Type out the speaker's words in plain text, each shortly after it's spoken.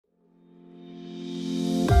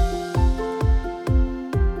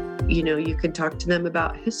You could talk to them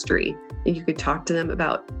about history, and you could talk to them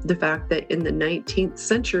about the fact that in the 19th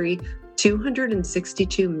century,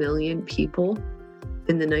 262 million people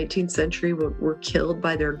in the 19th century were killed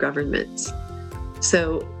by their governments.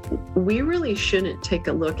 So we really shouldn't take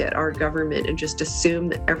a look at our government and just assume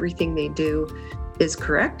that everything they do is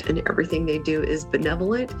correct and everything they do is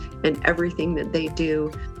benevolent and everything that they do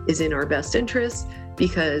is in our best interests.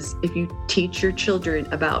 Because if you teach your children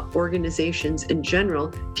about organizations in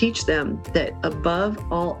general, teach them that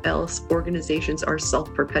above all else, organizations are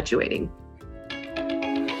self-perpetuating.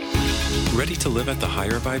 Ready to live at the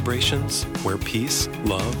higher vibrations, where peace,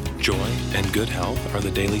 love, joy, and good health are the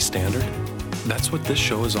daily standard? That's what this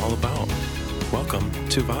show is all about. Welcome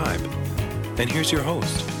to Vibe. And here's your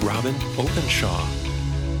host, Robin Openshaw.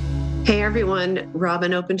 Hey everyone,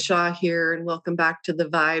 Robin Openshaw here, and welcome back to the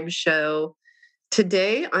Vibe Show.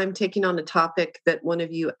 Today, I'm taking on a topic that one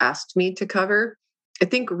of you asked me to cover. I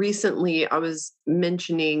think recently I was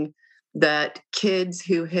mentioning that kids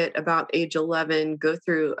who hit about age 11 go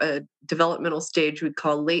through a developmental stage we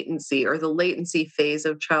call latency, or the latency phase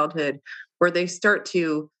of childhood, where they start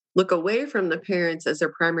to look away from the parents as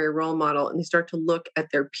their primary role model, and they start to look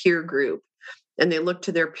at their peer group. And they look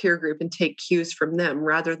to their peer group and take cues from them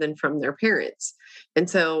rather than from their parents. And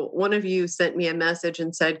so one of you sent me a message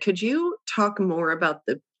and said, could you talk more about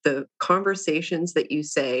the conversations that you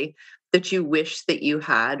say that you wish that you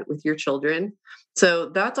had with your children? So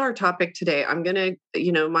that's our topic today. I'm going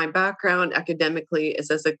to, my background academically is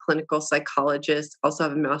as a clinical psychologist, also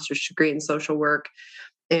have a master's degree in social work,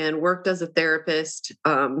 and worked as a therapist,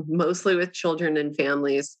 mostly with children and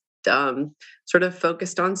families. Sort of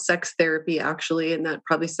focused on sex therapy, actually, and that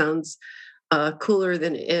probably sounds cooler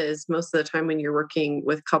than it is. Most of the time when you're working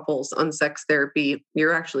with couples on sex therapy,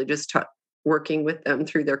 you're actually just working with them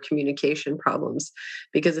through their communication problems.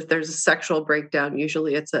 Because if there's a sexual breakdown,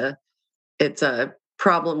 usually it's a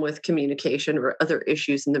problem with communication or other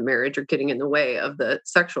issues in the marriage are getting in the way of the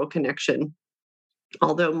sexual connection.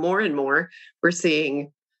 Although more and more we're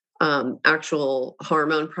seeing actual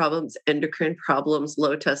hormone problems, endocrine problems,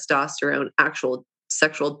 low testosterone, actual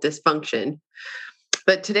sexual dysfunction.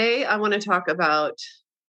 But today I want to talk about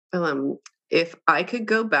if I could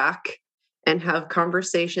go back and have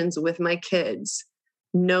conversations with my kids,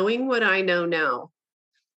 knowing what I know now.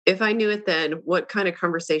 If I knew it then, what kind of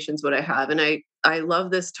conversations would I have? And I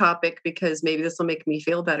love this topic because maybe this will make me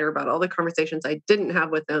feel better about all the conversations I didn't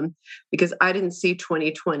have with them, because I didn't see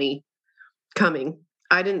 2020 coming.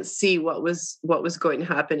 I didn't see what was going to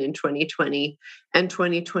happen in 2020 and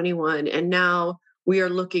 2021. And now we are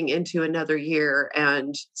looking into another year,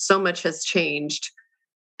 and so much has changed,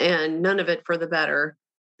 and none of it for the better,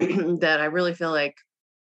 that I really feel like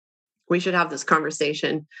we should have this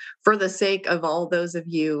conversation for the sake of all those of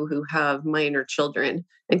you who have minor children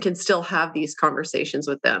and can still have these conversations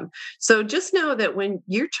with them. So just know that when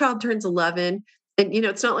your child turns 11, and,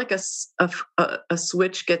 it's not like a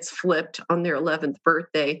switch gets flipped on their 11th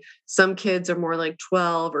birthday. Some kids are more like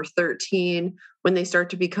 12 or 13 when they start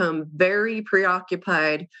to become very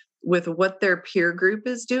preoccupied with what their peer group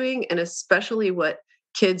is doing, and especially what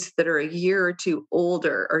kids that are a year or two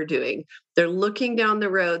older are doing. They're looking down the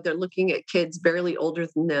road. They're looking at kids barely older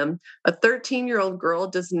than them. A 13-year-old girl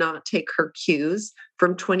does not take her cues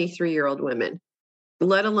from 23-year-old women,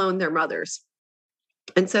 let alone their mothers.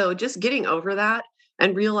 And so just getting over that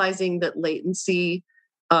and realizing that latency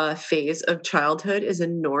phase of childhood is a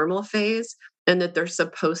normal phase, and that they're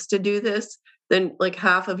supposed to do this, then like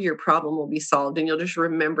half of your problem will be solved, and you'll just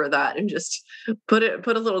remember that and just put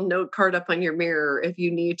a little note card up on your mirror if you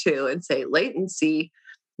need to and say latency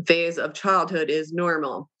phase of childhood is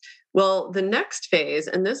normal. Well, the next phase,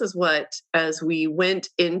 and this is what, as we went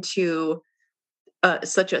into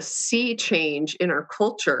such a sea change in our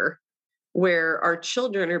culture, where our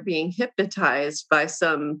children are being hypnotized by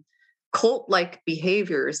some cult-like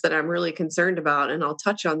behaviors that I'm really concerned about, and I'll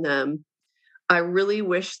touch on them. I really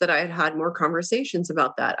wish that I had had more conversations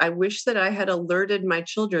about that. I wish that I had alerted my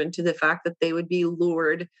children to the fact that they would be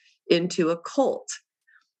lured into a cult.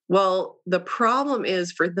 Well, the problem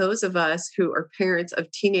is, for those of us who are parents of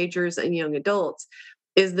teenagers and young adults,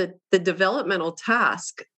 is that the developmental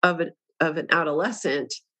task of an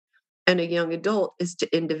adolescent and a young adult is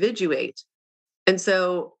to individuate. And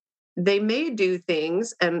so they may do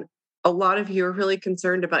things, and a lot of you are really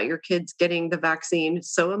concerned about your kids getting the vaccine.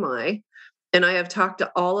 So am I. And I have talked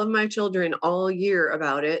to all of my children all year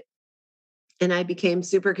about it. And I became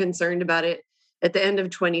super concerned about it at the end of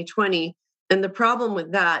 2020. And the problem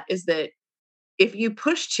with that is that if you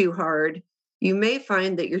push too hard, you may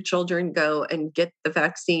find that your children go and get the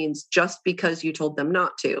vaccines just because you told them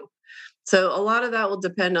not to. So a lot of that will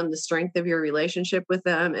depend on the strength of your relationship with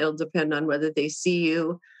them. It'll depend on whether they see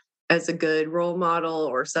you as a good role model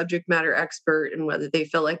or subject matter expert, and whether they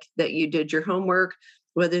feel like that you did your homework,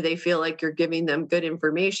 whether they feel like you're giving them good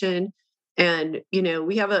information. And,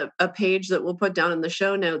 we have a page that we'll put down in the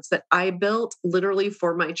show notes that I built literally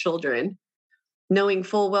for my children, knowing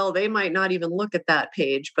full well they might not even look at that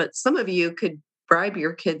page, but some of you could bribe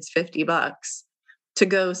your kids $50 to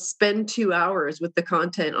go spend 2 hours with the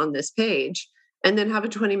content on this page and then have a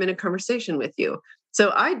 20-minute conversation with you.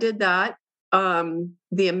 So I did that.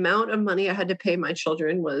 The amount of money I had to pay my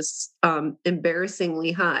children was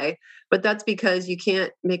embarrassingly high, but that's because you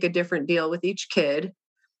can't make a different deal with each kid.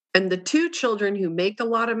 And the two children who make a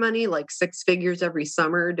lot of money, like 6 figures every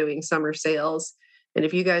summer doing summer sales. And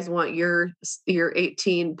if you guys want your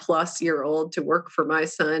 18 plus year old to work for my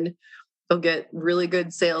son, he'll get really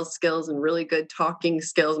good sales skills and really good talking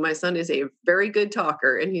skills. My son is a very good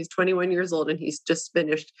talker, and he's 21 years old, and he's just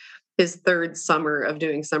finished his 3rd summer of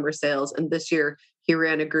doing summer sales. And this year he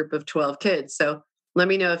ran a group of 12 kids. So let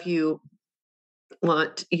me know if you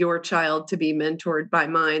want your child to be mentored by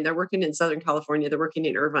mine. They're working in Southern California. They're working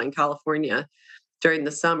in Irvine, California during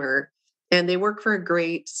the summer. And they work for a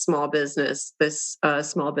great small business, this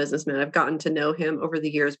small businessman. I've gotten to know him over the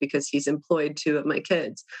years because he's employed 2 of my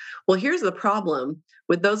kids. Well, here's the problem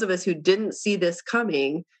with those of us who didn't see this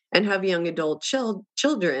coming and have young adult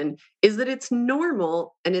children, is that it's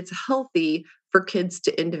normal and it's healthy for kids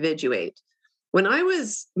to individuate. When I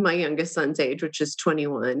was my youngest son's age, which is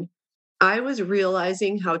 21, I was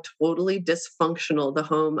realizing how totally dysfunctional the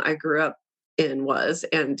home I grew up in was.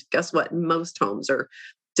 And guess what? Most homes are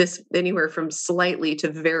anywhere from slightly to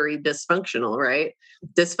very dysfunctional, right?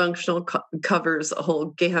 Dysfunctional covers a whole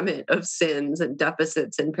gamut of sins and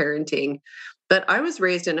deficits in parenting. But I was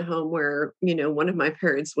raised in a home where, one of my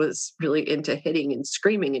parents was really into hitting and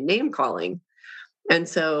screaming and name calling. And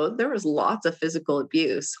so there was lots of physical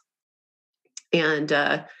abuse. And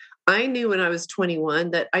I knew when I was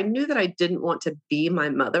 21 that I knew that I didn't want to be my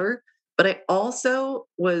mother, but I also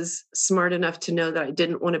was smart enough to know that I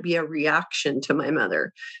didn't want to be a reaction to my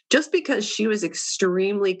mother, just because she was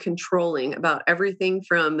extremely controlling about everything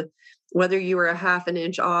from whether you were a half an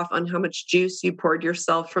inch off on how much juice you poured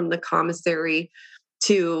yourself from the commissary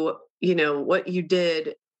to, what you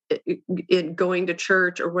did in going to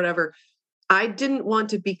church or whatever. I didn't want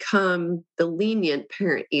to become the lenient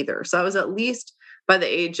parent either. So I was at least by the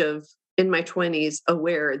age of in my 20s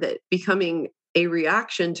aware that becoming a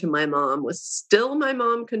reaction to my mom was still my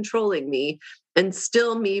mom controlling me and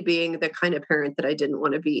still me being the kind of parent that I didn't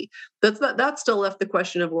want to be. That still left the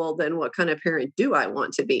question of, well, then what kind of parent do I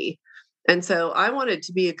want to be? And so I wanted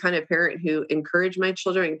to be a kind of parent who encouraged my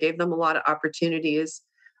children, gave them a lot of opportunities,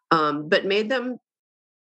 but made them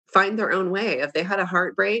find their own way. If they had a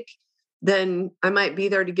heartbreak, then I might be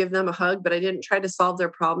there to give them a hug, but I didn't try to solve their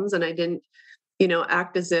problems. And I didn't,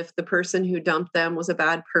 act as if the person who dumped them was a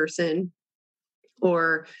bad person,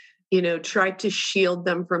 or, try to shield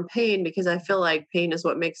them from pain, because I feel like pain is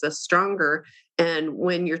what makes us stronger. And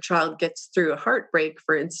when your child gets through a heartbreak,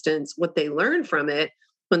 for instance, what they learn from it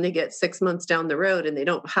when they get 6 months down the road and they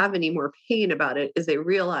don't have any more pain about it is they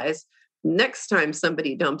realize next time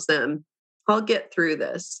somebody dumps them, I'll get through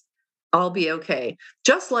this. I'll be okay.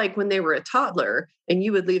 Just like when they were a toddler and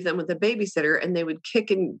you would leave them with a babysitter and they would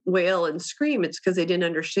kick and wail and scream, it's because they didn't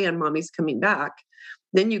understand mommy's coming back.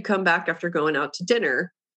 Then you come back after going out to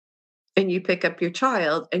dinner and you pick up your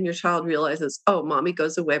child and your child realizes, oh, mommy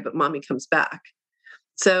goes away, but mommy comes back.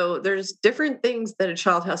 So there's different things that a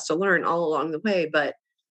child has to learn all along the way, but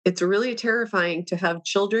it's really terrifying to have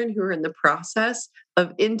children who are in the process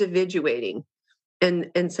of individuating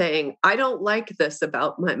and saying, I don't like this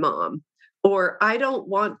about my mom, or I don't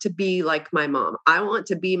want to be like my mom. I want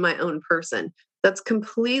to be my own person. That's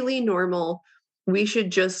completely normal. We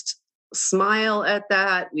should just smile at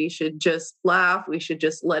that. We should just laugh. We should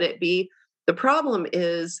just let it be. The problem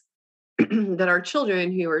is that our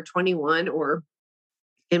children who are 21, or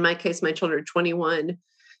in my case, my children are 21,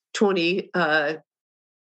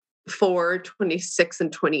 24, 26,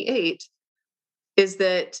 and 28, is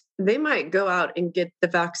that they might go out and get the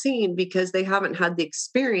vaccine because they haven't had the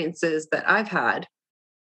experiences that I've had,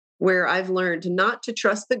 where I've learned not to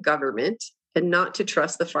trust the government and not to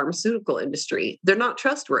trust the pharmaceutical industry. They're not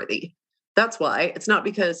trustworthy. That's why. It's not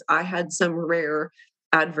because I had some rare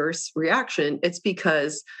adverse reaction. It's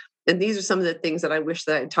because, and these are some of the things that I wish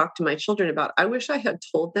that I had talked to my children about. I wish I had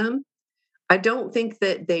told them. I don't think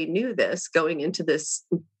that they knew this going into this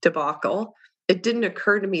debacle. It didn't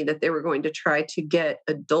occur to me that they were going to try to get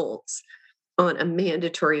adults on a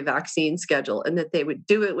mandatory vaccine schedule, and that they would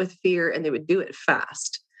do it with fear and they would do it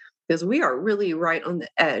fast. because we are really right on the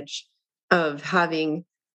edge of having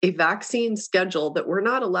a vaccine schedule that we're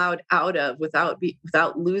not allowed out of without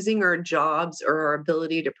losing our jobs or our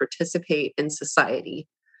ability to participate in society.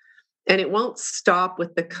 And it won't stop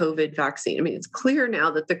with the COVID vaccine. I mean, it's clear now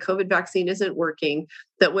that the COVID vaccine isn't working,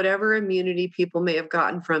 that whatever immunity people may have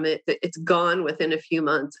gotten from it, that it's gone within a few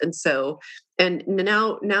months. And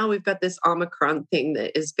now we've got this Omicron thing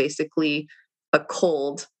that is basically a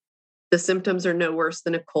cold. The symptoms are no worse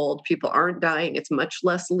than a cold. People aren't dying. It's much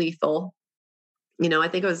less lethal. I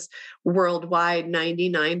think it was worldwide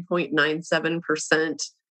 99.97%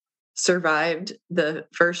 survived the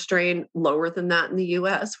first strain, lower than that in the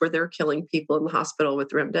US, where they're killing people in the hospital with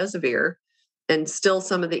remdesivir. And still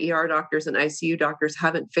some of the ER doctors and ICU doctors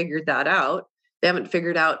haven't figured that out. They haven't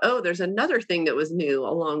figured out, there's another thing that was new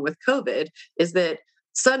along with COVID, is that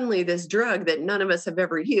suddenly this drug that none of us have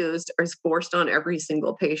ever used is forced on every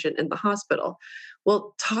single patient in the hospital.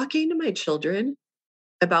 Well, talking to my children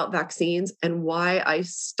about vaccines and why I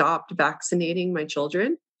stopped vaccinating my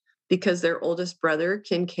children, because their oldest brother,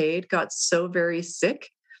 Kincaid, got so very sick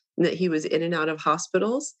that he was in and out of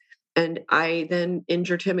hospitals. And I then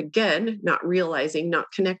injured him again, not realizing,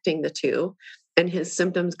 not connecting the two. And his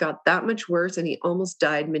symptoms got that much worse, and he almost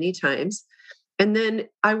died many times. And then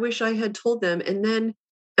I wish I had told them. And then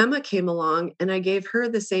Emma came along and I gave her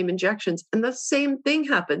the same injections. And the same thing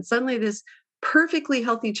happened. Suddenly, this perfectly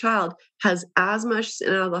healthy child has asthma, she's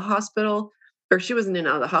in and out of the hospital. Or she wasn't in and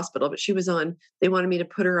out of the hospital, but they wanted me to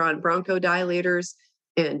put her on bronchodilators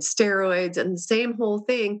and steroids and the same whole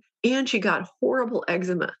thing. And she got horrible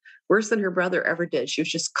eczema, worse than her brother ever did. She was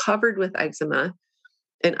just covered with eczema.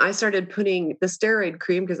 And I started putting the steroid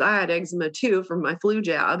cream because I had eczema too from my flu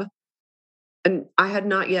jab. And I had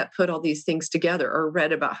not yet put all these things together or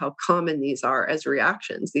read about how common these are as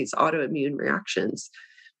reactions, these autoimmune reactions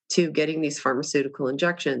to getting these pharmaceutical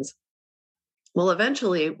injections. Well,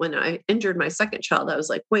 eventually, when I injured my second child, I was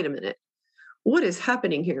like, wait a minute, what is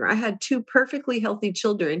happening here? I had two perfectly healthy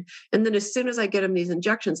children. And then as soon as I get them these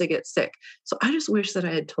injections, they get sick. So I just wish that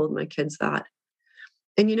I had told my kids that.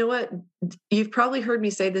 And you know what? You've probably heard me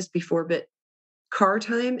say this before, but car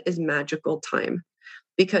time is magical time.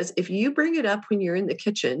 Because if you bring it up when you're in the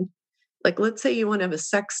kitchen, like let's say you want to have a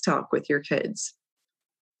sex talk with your kids,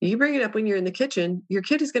 you bring it up when you're in the kitchen, your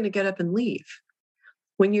kid is going to get up and leave.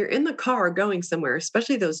 When you're in the car going somewhere,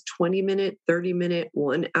 especially those 20-minute, 30-minute,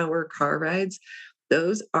 1-hour car rides,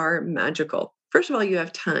 those are magical. First of all, you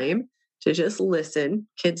have time to just listen.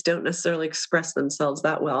 Kids don't necessarily express themselves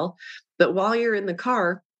that well. But while you're in the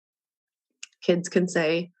car, kids can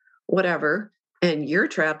say whatever, and you're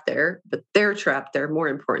trapped there, but they're trapped there more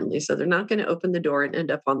importantly. So they're not going to open the door and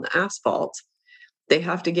end up on the asphalt. They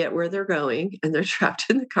have to get where they're going, and they're trapped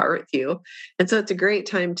in the car with you. And so it's a great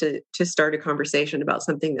time to start a conversation about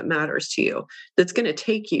something that matters to you, that's going to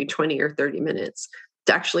take you 20 or 30 minutes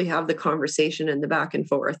to actually have the conversation and the back and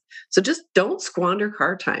forth. So just don't squander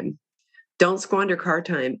car time. Don't squander car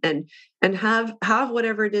time, and have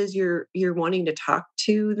whatever it is you're wanting to talk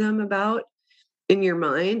to them about in your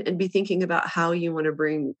mind, and be thinking about how you want to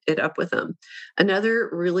bring it up with them. Another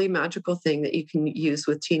really magical thing that you can use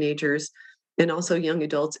with teenagers and also young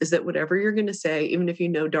adults is that whatever you're going to say, even if you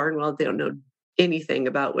know darn well they don't know anything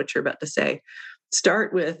about what you're about to say,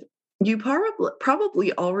 start with, you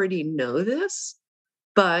probably already know this,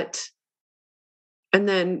 but, and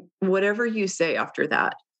then whatever you say after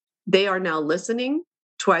that, they are now listening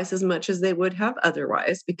twice as much as they would have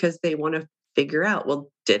otherwise, because they want to figure out,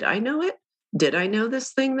 well, did I know it? Did I know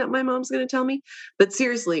this thing that my mom's going to tell me? But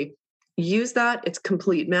seriously, use that. It's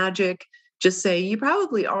complete magic. Just say, you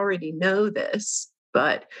probably already know this,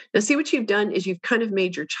 but now see what you've done is you've kind of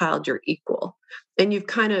made your child your equal, and you've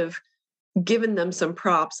kind of given them some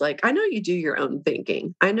props. Like, I know you do your own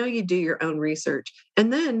thinking. I know you do your own research,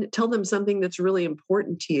 and then tell them something that's really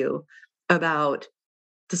important to you about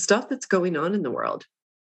the stuff that's going on in the world.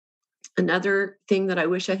 Another thing that I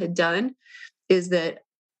wish I had done is that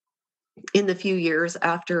in the few years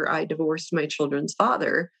after I divorced my children's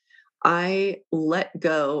father, I let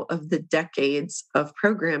go of the decades of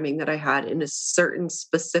programming that I had in a certain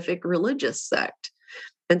specific religious sect.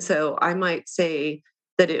 And so I might say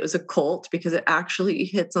that it was a cult, because it actually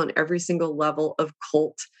hits on every single level of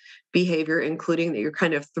cult behavior, including that you're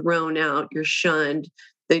kind of thrown out, you're shunned.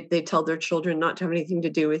 They tell their children not to have anything to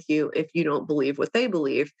do with you if you don't believe what they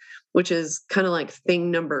believe, which is kind of like thing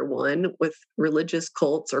number one with religious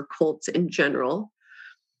cults or cults in general.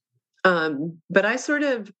 But I sort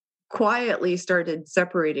of quietly started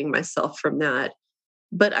separating myself from that.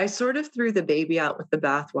 But I sort of threw the baby out with the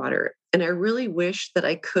bathwater. And I really wish that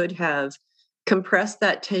I could have compressed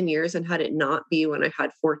that 10 years and had it not be when I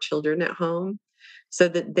had 4 children at home, so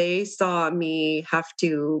that they saw me have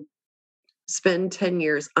to spend 10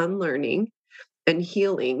 years unlearning and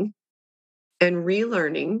healing and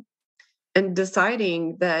relearning and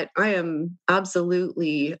deciding that I am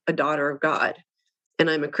absolutely a daughter of God and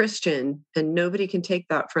I'm a Christian and nobody can take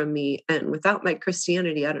that from me. And without my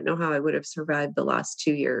Christianity, I don't know how I would have survived the last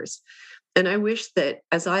 2 years. And I wish that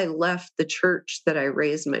as I left the church that I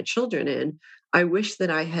raised my children in, I wish that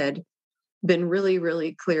I had been really,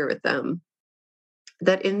 really clear with them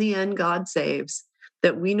that in the end, God saves,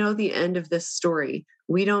 that we know the end of this story.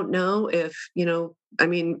 We don't know if,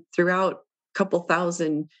 throughout a couple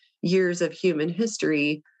thousand years of human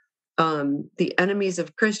history, the enemies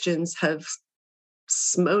of Christians have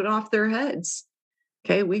smote off their heads.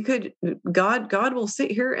 Okay, God will sit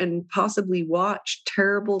here and possibly watch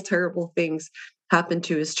terrible, terrible things happen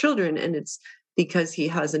to his children, and it's because he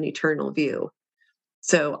has an eternal view.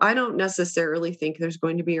 So I don't necessarily think there's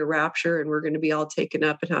going to be a rapture and we're going to be all taken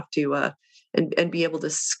up and have to and be able to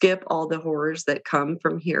skip all the horrors that come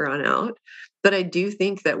from here on out. But I do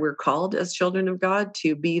think that we're called as children of God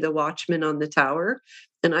to be the watchman on the tower.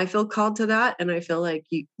 And I feel called to that. And I feel like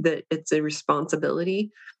that it's a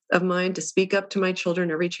responsibility of mine to speak up to my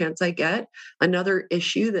children every chance I get. Another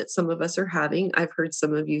issue that some of us are having, I've heard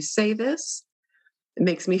some of you say this, it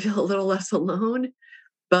makes me feel a little less alone.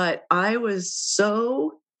 But I was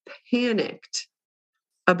so panicked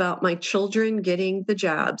about my children getting the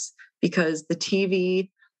jabs because the TV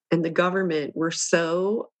and the government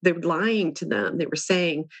they were lying to them. They were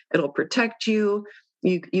saying it'll protect you.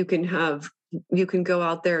 You can go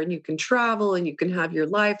out there and you can travel and you can have your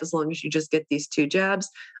life as long as you just get these 2 jabs.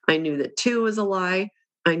 I knew that 2 was a lie.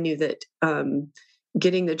 I knew that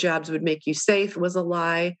getting the jabs would make you safe was a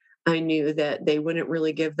lie. I knew that they wouldn't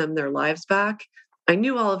really give them their lives back. I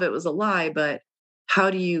knew all of it was a lie, but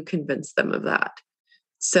how do you convince them of that?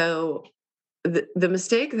 So the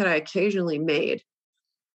mistake that I occasionally made,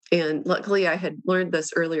 and luckily I had learned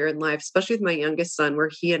this earlier in life, especially with my youngest son,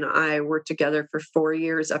 where he and I were together for 4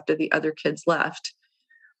 years after the other kids left,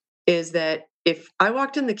 is that if I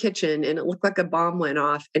walked in the kitchen and it looked like a bomb went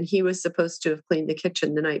off and he was supposed to have cleaned the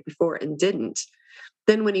kitchen the night before and didn't,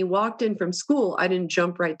 then when he walked in from school, I didn't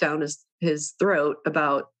jump right down his throat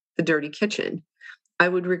about the dirty kitchen. I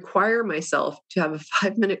would require myself to have a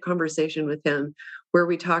 5-minute conversation with him where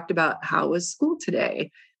we talked about how was school today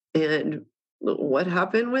and what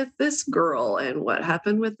happened with this girl and what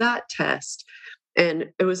happened with that test. And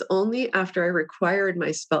it was only after I required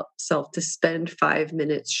myself to spend 5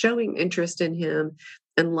 minutes showing interest in him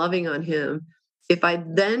and loving on him. If I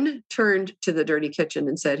then turned to the dirty kitchen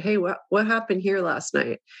and said, hey, what happened here last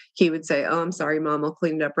night? He would say, oh, I'm sorry, Mom, I'll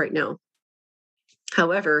clean it up right now.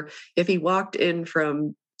 However, if he walked in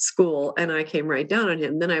from school and I came right down on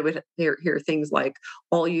him, then I would hear things like,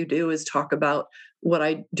 all you do is talk about what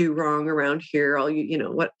I do wrong around here.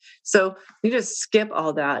 So you just skip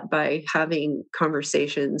all that by having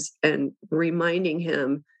conversations and reminding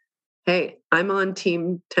him, hey, I'm on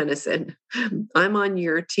Team Tennyson. I'm on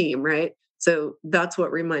your team, right? So that's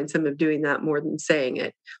what reminds him of doing that more than saying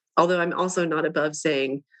it. Although I'm also not above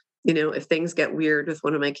saying, if things get weird with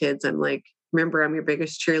one of my kids, I'm like, remember, I'm your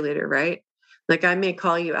biggest cheerleader, right? Like I may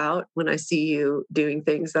call you out when I see you doing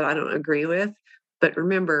things that I don't agree with, but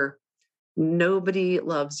remember, nobody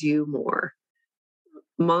loves you more.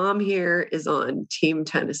 Mom here is on Team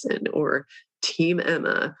Tennyson or Team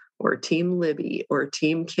Emma or Team Libby or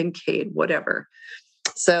Team Kincaid, whatever.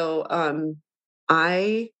 So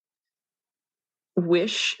I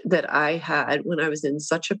wish that I had, when I was in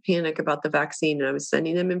such a panic about the vaccine and I was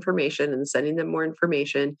sending them information and sending them more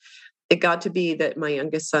information, it got to be that my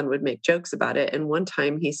youngest son would make jokes about it. And one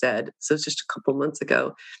time he said, so it's just a couple months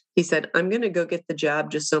ago, he said, I'm going to go get the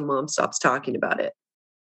jab just so Mom stops talking about it.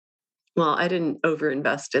 Well, I didn't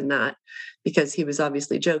overinvest in that because he was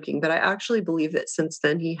obviously joking, but I actually believe that since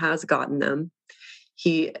then he has gotten them.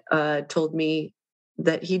 He told me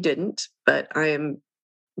that he didn't, but I am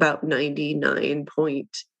about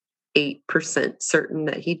 99.8% certain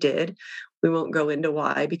that he did. We won't go into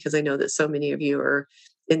why, because I know that so many of you are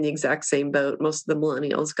in the exact same boat. Most of the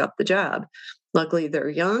millennials got the jab. Luckily, they're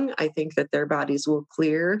young. I think that their bodies will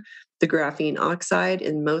clear the graphene oxide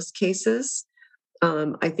in most cases.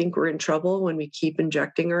 I think we're in trouble when we keep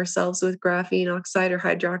injecting ourselves with graphene oxide or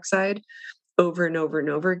hydroxide over and over and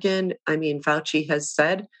over again. I mean, Fauci has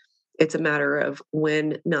said it's a matter of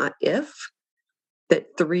when, not if,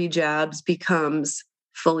 that 3 jabs becomes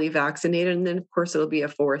fully vaccinated. And then, of course, it'll be a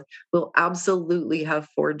 4th. We'll absolutely have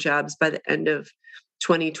 4 jabs by the end of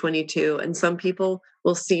 2022. And some people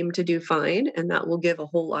will seem to do fine, and that will give a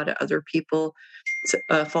whole lot of other people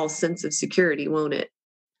a false sense of security, won't it?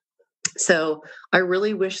 So I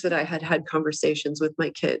really wish that I had had conversations with my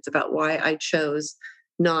kids about why I chose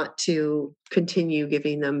not to continue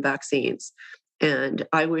giving them vaccines. And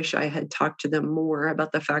I wish I had talked to them more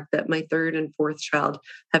about the fact that my third and fourth child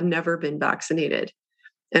have never been vaccinated.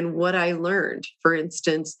 And what I learned, for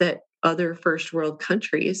instance, that other first world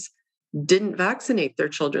countries didn't vaccinate their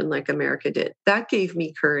children like America did. That gave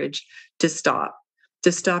me courage to stop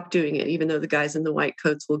doing it, even though the guys in the white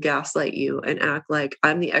coats will gaslight you and act like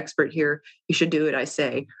I'm the expert here. You should do what I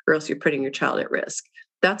say, or else you're putting your child at risk.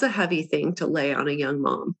 That's a heavy thing to lay on a young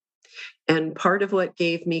mom. And part of what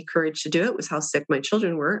gave me courage to do it was how sick my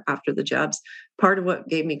children were after the jabs. Part of what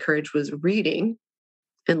gave me courage was reading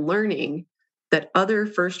and learning that other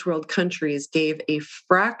first world countries gave a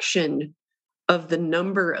fraction of the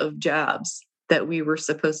number of jabs that we were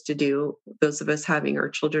supposed to do, those of us having our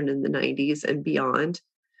children in the 90s and beyond.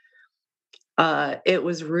 It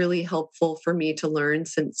was really helpful for me to learn,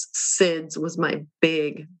 since SIDS was my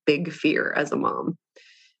big, big fear as a mom.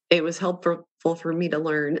 It was helpful for me to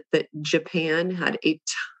learn that Japan had a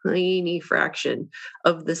tiny fraction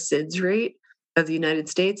of the SIDS rate of the United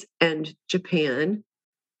States, and Japan,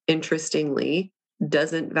 interestingly,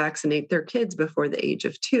 doesn't vaccinate their kids before the age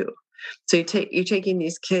of 2. So you're taking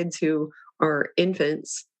these kids who are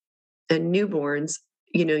infants and newborns,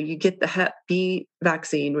 you get the Hep B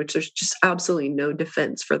vaccine, which there's just absolutely no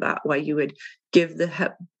defense for that, why you would give the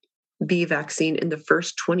Hep B vaccine in the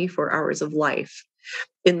first 24 hours of life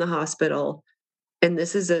in the hospital. And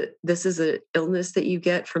this is a illness that you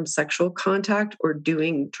get from sexual contact or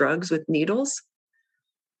doing drugs with needles.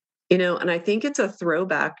 And I think it's a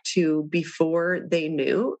throwback to before they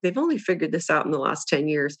knew. They've only figured this out in the last 10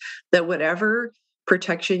 years, that whatever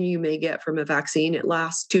protection you may get from a vaccine, it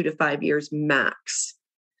lasts 2 to 5 years max.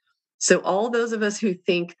 So all those of us who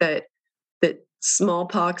think that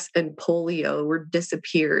smallpox and polio were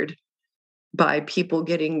disappeared by people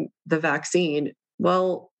getting the vaccine,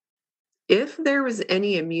 well, if there was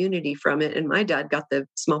any immunity from it, and my dad got the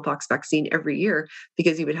smallpox vaccine every year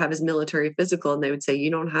because he would have his military physical and they would say, you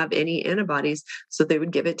don't have any antibodies. So they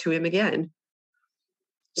would give it to him again.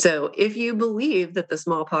 So if you believe that the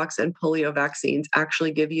smallpox and polio vaccines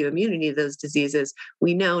actually give you immunity to those diseases,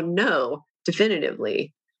 we now know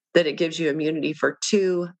definitively that it gives you immunity for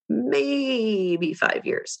 2, maybe 5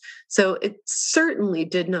 years. So it certainly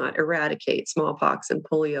did not eradicate smallpox and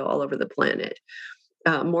polio all over the planet.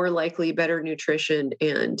 More likely better nutrition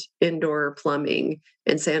and indoor plumbing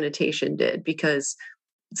and sanitation did, because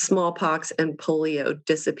smallpox and polio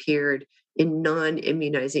disappeared in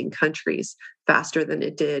non-immunizing countries faster than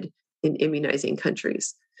it did in immunizing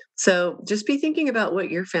countries. So just be thinking about what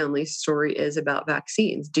your family's story is about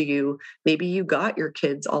vaccines. Maybe you got your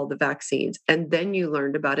kids all the vaccines and then you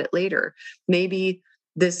learned about it later. Maybe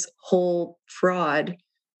this whole fraud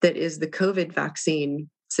that is the COVID vaccine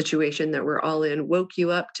situation that we're all in woke you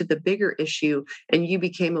up to the bigger issue, and you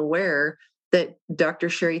became aware that Dr.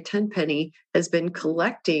 Sherry Tenpenny has been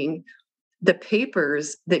collecting the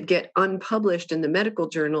papers that get unpublished in the medical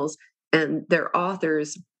journals, and their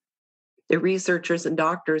authors, the researchers and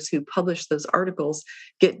doctors who publish those articles,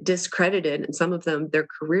 get discredited, and some of them, their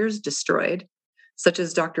careers destroyed, such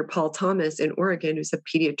as Dr. Paul Thomas in Oregon, who's a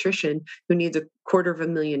pediatrician who needs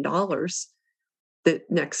 $250,000 the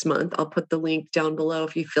next month. I'll put the link down below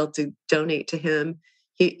if you feel to donate to him.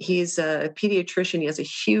 He's a pediatrician. He has a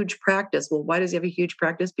huge practice. Well, why does he have a huge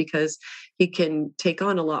practice? Because he can take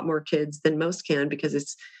on a lot more kids than most can,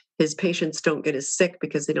 because his patients don't get as sick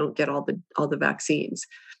because they don't get all the vaccines.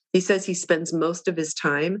 He says he spends most of his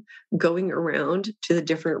time going around to the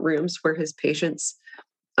different rooms where his patients'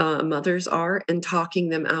 mothers are and talking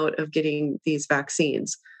them out of getting these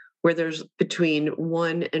vaccines, where there's between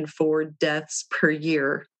 1 and 4 deaths per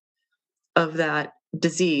year of that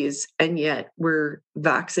disease. And yet we're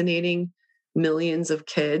vaccinating millions of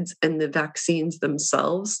kids, and the vaccines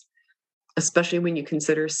themselves, especially when you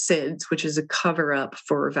consider SIDS, which is a cover-up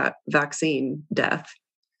for vaccine death.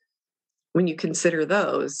 When you consider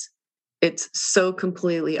those, it's so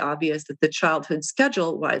completely obvious that the childhood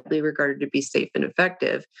schedule, widely regarded to be safe and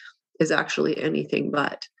effective, is actually anything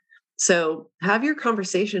but. So have your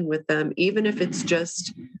conversation with them, even if it's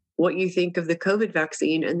just what you think of the COVID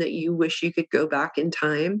vaccine, and that you wish you could go back in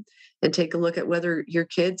time and take a look at whether your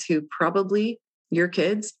kids,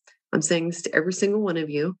 I'm saying this to every single one of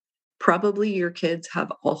you, probably your kids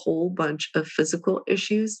have a whole bunch of physical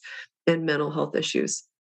issues and mental health issues.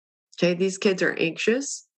 Okay, these kids are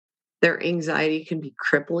anxious. Their anxiety can be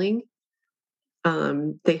crippling.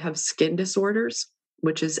 They have skin disorders.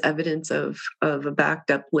 which is evidence of a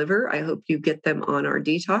backed up liver. I hope you get them on our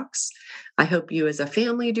detox. I hope you as a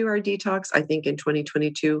family do our detox. I think in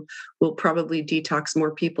 2022, we'll probably detox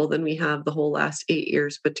more people than we have the whole last 8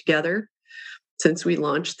 years put together since we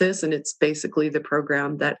launched this. And it's basically the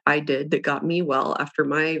program that I did that got me well after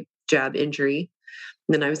my jab injury.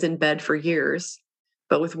 And then I was in bed for years.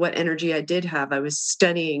 But with what energy I did have, I was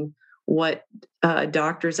studying what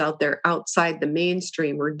doctors out there outside the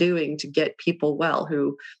mainstream were doing to get people well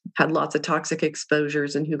who had lots of toxic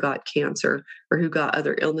exposures and who got cancer or who got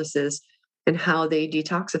other illnesses, and how they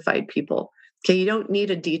detoxified people. Okay, you don't need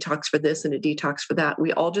a detox for this and a detox for that.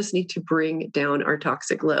 We all just need to bring down our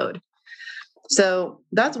toxic load. So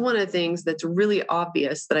that's one of the things that's really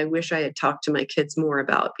obvious that I wish I had talked to my kids more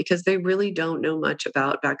about, because they really don't know much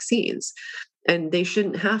about vaccines. And they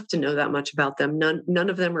shouldn't have to know that much about them. None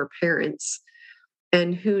of them are parents.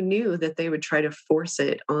 And who knew that they would try to force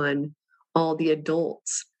it on all the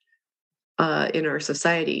adults in our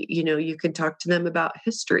society? You know, you could talk to them about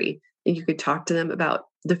history, and you could talk to them about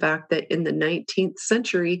the fact that in the 19th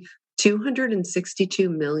century, 262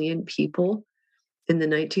 million people in the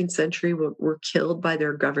 19th century were killed by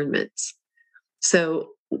their governments. So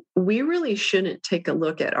we really shouldn't take a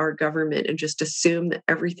look at our government and just assume that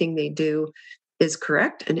everything they do is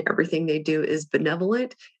correct and everything they do is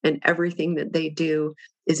benevolent and everything that they do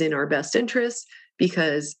is in our best interest.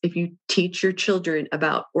 Because if you teach your children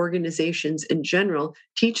about organizations in general,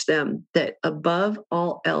 teach them that above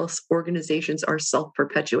all else, organizations are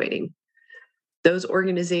self-perpetuating. Those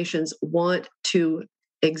organizations want to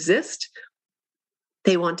exist.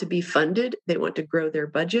 They want to be funded. They want to grow their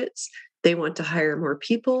budgets. They want to hire more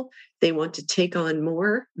people. They want to take on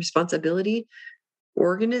more responsibility.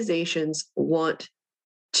 Organizations want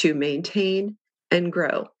to maintain and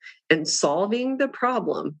grow. And solving the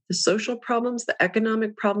problem, the social problems, the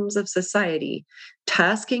economic problems of society,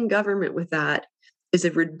 tasking government with that is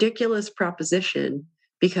a ridiculous proposition,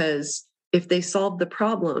 because if they solved the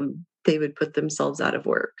problem, they would put themselves out of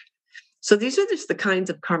work. So these are just the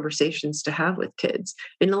kinds of conversations to have with kids.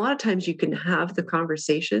 And a lot of times you can have the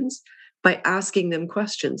conversations by asking them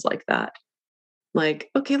questions like that.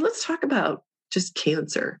 Like, okay, let's talk about just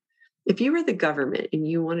cancer. If you were the government and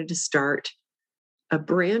you wanted to start a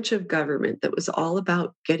branch of government that was all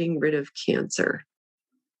about getting rid of cancer,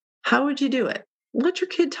 how would you do it? Let your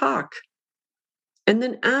kid talk. And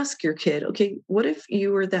then ask your kid, okay, what if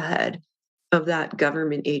you were the head of that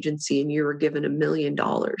government agency and you were given $1 million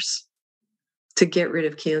to get rid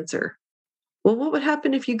of cancer? Well, what would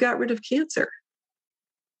happen if you got rid of cancer?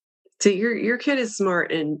 So your kid is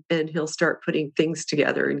smart, and he'll start putting things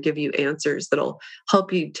together and give you answers that'll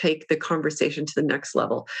help you take the conversation to the next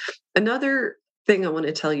level. Another thing I want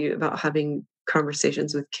to tell you about having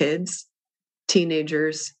conversations with kids,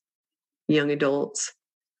 teenagers, young adults,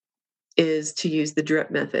 is to use the drip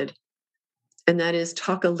method. And that is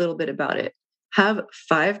talk a little bit about it. Have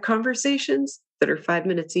 5 conversations that are 5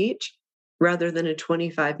 minutes each, rather than a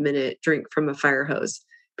 25-minute drink from a fire hose.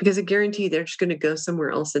 Because I guarantee they're just going to go somewhere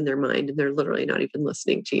else in their mind, and they're literally not even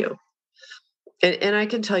listening to you. And I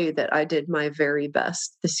can tell you that I did my very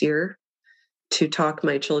best this year to talk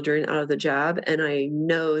my children out of the jab. And I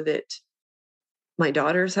know that my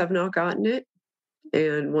daughters have not gotten it,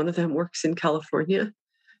 and one of them works in California.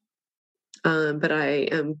 But I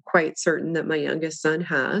am quite certain that my youngest son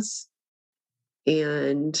has.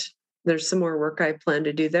 And there's some more work I plan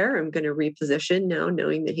to do there. I'm going to reposition now,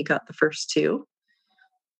 knowing that he got the first 2.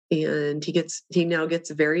 And he now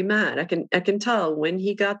gets very mad. I can tell when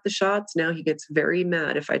he got the shots, now he gets very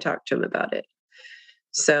mad if I talk to him about it.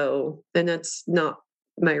 So, and that's not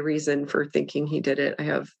my reason for thinking he did it. I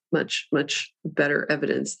have much, much better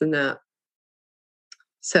evidence than that.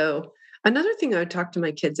 So another thing I would talk to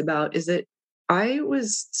my kids about is that I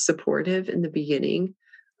was supportive in the beginning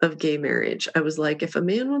of gay marriage. I was like, if a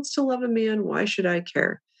man wants to love a man, why should I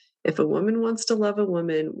care? If a woman wants to love a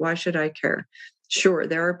woman, why should I care? Sure,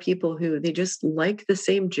 there are people who they just like the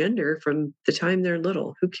same gender from the time they're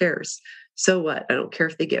little. Who cares? So what? I don't care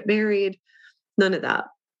if they get married. None of that.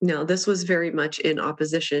 Now, this was very much in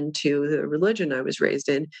opposition to the religion I was raised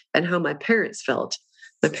in and how my parents felt.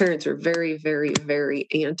 My parents were very, very, very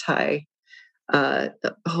anti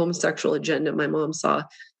homosexual agenda. My mom saw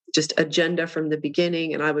just agenda from the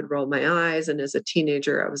beginning, and I would roll my eyes. And as a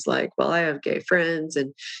teenager, I was like, well, I have gay friends,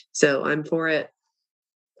 and so I'm for it.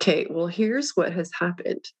 Okay, well, here's what has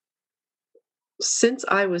happened. Since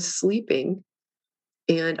I was sleeping,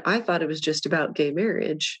 and I thought it was just about gay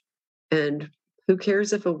marriage, and who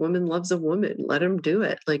cares if a woman loves a woman? Let them do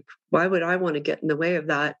it. Like, why would I want to get in the way of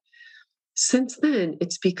that? Since then,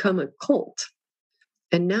 it's become a cult.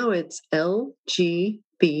 And now it's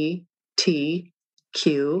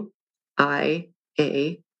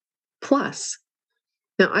LGBTQIA plus.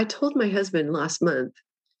 Now, I told my husband last month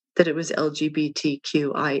that it was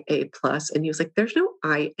LGBTQIA plus, and he was like, there's no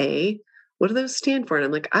IA. What do those stand for? And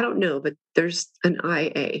I'm like, I don't know, but there's an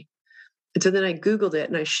IA. And so then I Googled it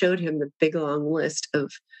and I showed him the big long list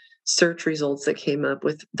of search results that came up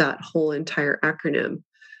with that whole entire acronym.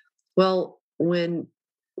 Well, when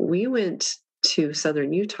we went to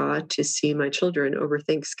Southern Utah to see my children over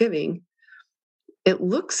Thanksgiving, it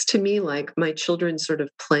looks to me like my children sort of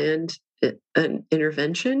planned an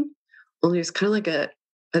intervention, only it was kind of like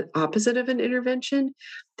an opposite of an intervention.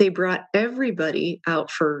 They brought everybody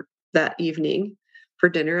out for that evening for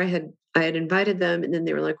dinner. I had invited them, and then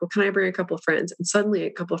they were like, well, can I bring a couple of friends? And suddenly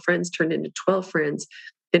a couple of friends turned into 12 friends,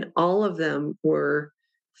 and all of them were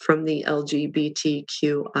from the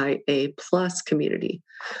LGBTQIA plus community.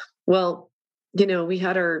 Well, we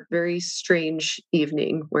had our very strange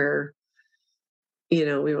evening where, we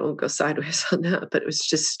won't go sideways on that, but it was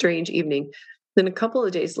just a strange evening. Then a couple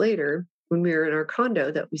of days later, when we were in our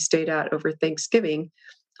condo that we stayed at over Thanksgiving,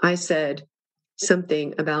 I said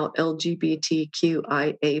something about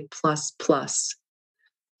LGBTQIA plus plus.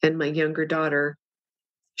 And my younger daughter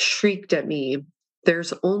shrieked at me,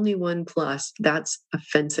 there's only one plus, that's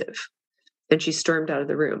offensive. And she stormed out of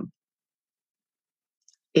the room.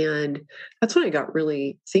 And that's when I got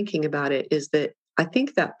really thinking about it, is that I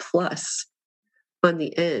think that plus on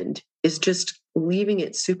the end is just leaving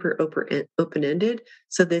it super open-ended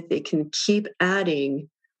so that they can keep adding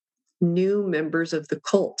new members of the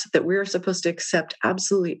cult, that we're supposed to accept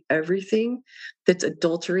absolutely everything that's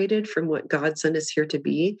adulterated from what God sent us here to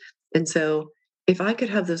be. And so if I could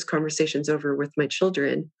have those conversations over with my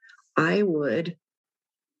children, I would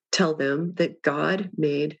tell them that God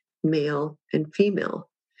made male and female.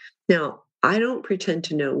 Now, I don't pretend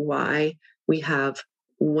to know why we have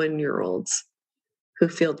 1-year-olds who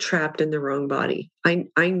feel trapped in the wrong body.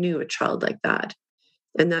 I knew a child like that.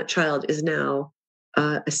 And that child is now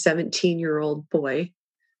a 17-year-old boy,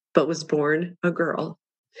 but was born a girl.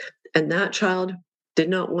 And that child did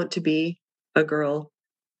not want to be a girl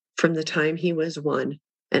from the time he was 1.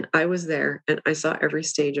 And I was there and I saw every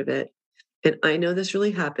stage of it. And I know this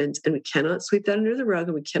really happens, and we cannot sweep that under the rug,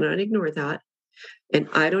 and we cannot ignore that. And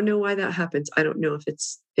I don't know why that happens. I don't know if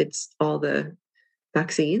it's all the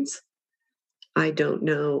vaccines. I don't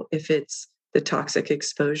know if it's the toxic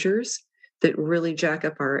exposures that really jack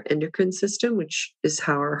up our endocrine system, which is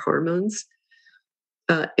how our hormones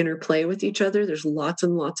interplay with each other. There's lots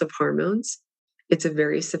and lots of hormones. It's a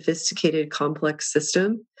very sophisticated, complex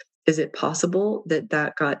system. Is it possible that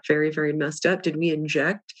got very, very messed up? Did we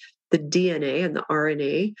inject the DNA and the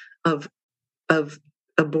RNA of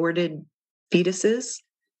aborted fetuses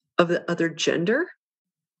of the other gender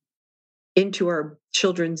into our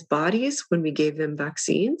children's bodies when we gave them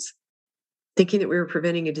vaccines, thinking that we were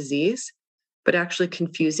preventing a disease, but actually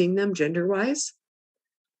confusing them gender-wise?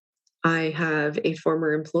 I have a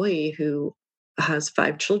former employee who has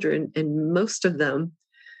 5 children, and most of them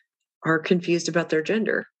are confused about their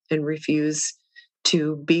gender and refuse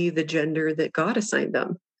to be the gender that God assigned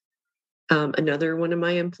them. Another one of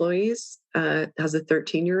my employees has a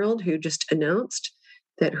 13-year-old who just announced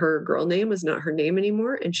that her girl name is not her name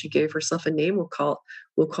anymore, and she gave herself a name.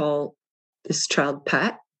 We'll call this child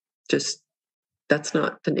Pat. Just that's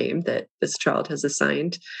not the name that this child has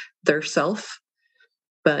assigned their self,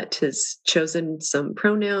 but has chosen some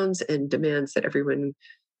pronouns and demands that everyone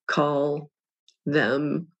call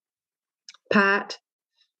them Pat.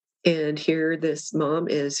 And here this mom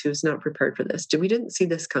is who's not prepared for this. We didn't see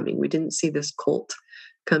this coming. We didn't see this cult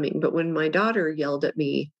coming. But when my daughter yelled at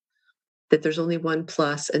me that there's only one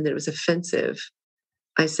plus and that it was offensive,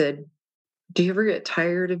 I said, do you ever get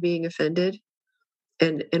tired of being offended?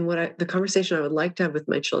 And the conversation I would like to have with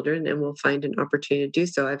my children, and we'll find an opportunity to do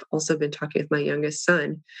so. I've also been talking with my youngest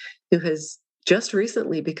son, who has just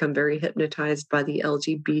recently become very hypnotized by the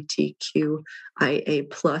LGBTQIA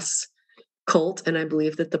plus cult. And I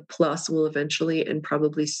believe that the plus will eventually and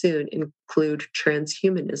probably soon include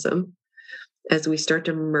transhumanism as we start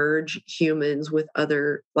to merge humans with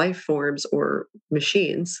other life forms or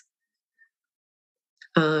machines.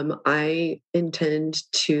 I intend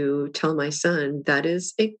to tell my son that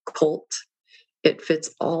is a cult. It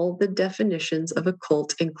fits all the definitions of a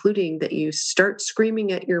cult, including that you start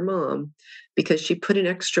screaming at your mom because she put an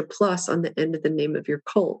extra plus on the end of the name of your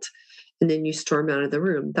cult, and then you storm out of the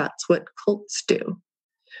room. That's what cults do.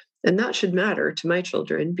 And that should matter to my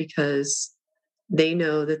children because they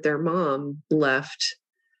know that their mom left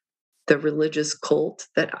the religious cult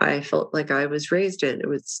that I felt like I was raised in. It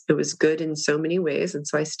was good in so many ways. And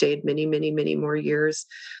so I stayed many, many, many more years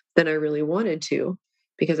than I really wanted to,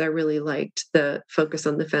 because I really liked the focus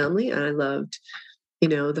on the family. And I loved,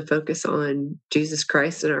 the focus on Jesus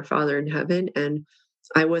Christ and our Father in heaven. And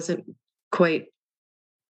I wasn't quite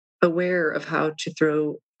aware of how to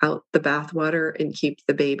throw out the bathwater and keep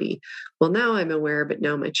the baby. Well, now I'm aware, but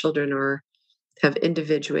now my children have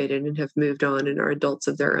individuated and have moved on and are adults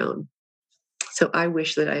of their own. So I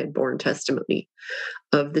wish that I had borne testimony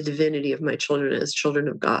of the divinity of my children as children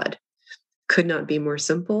of God. Could not be more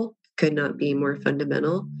simple, could not be more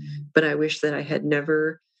fundamental, but I wish that I had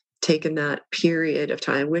never taken that period of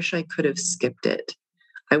time. I wish I could have skipped it.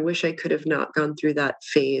 I wish I could have not gone through that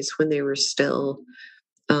phase when they were still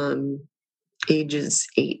ages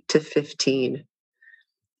 8 to 15.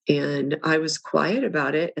 And I was quiet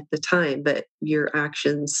about it at the time, but your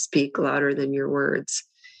actions speak louder than your words.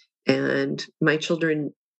 And my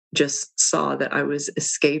children just saw that I was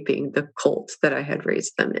escaping the cult that I had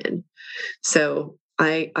raised them in. So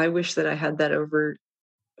I wish that I had that over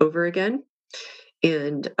again.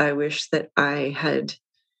 And I wish that I had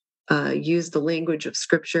used the language of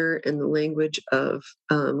Scripture and the language of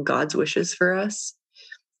God's wishes for us,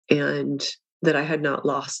 and that I had not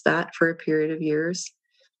lost that for a period of years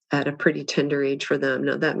at a pretty tender age for them.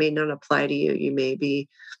 Now, that may not apply to you. You may be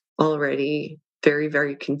already very,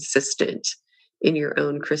 very consistent in your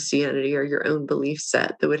own Christianity or your own belief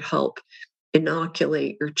set that would help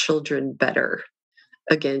inoculate your children better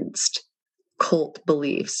against cult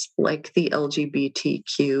beliefs like the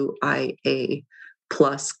LGBTQIA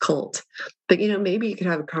plus cult. But, maybe you could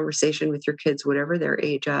have a conversation with your kids, whatever their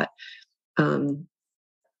age at.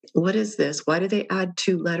 What is this? Why do they add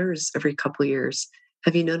 2 letters every couple of years?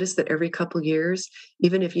 Have you noticed that every couple of years,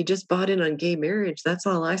 even if you just bought in on gay marriage, that's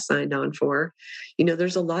all I signed on for.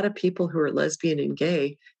 There's a lot of people who are lesbian and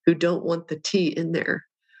gay who don't want the T in there.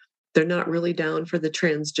 They're not really down for the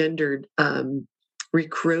transgendered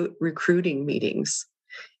recruiting meetings.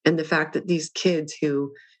 And the fact that these kids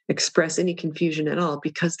who express any confusion at all,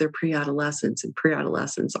 because they're pre-adolescents, and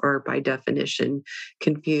pre-adolescents are by definition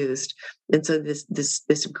confused. And so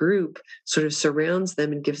this group sort of surrounds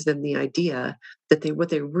them and gives them the idea that what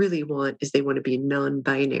they really want is they want to be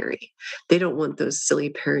non-binary. They don't want those silly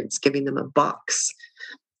parents giving them a box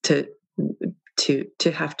to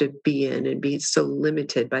have to be in and be so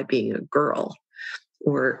limited by being a girl,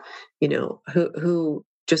 or who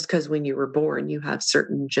just because when you were born you have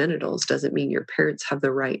certain genitals doesn't mean your parents have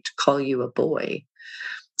the right to call you a boy.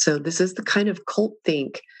 So this is the kind of cult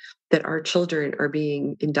think that our children are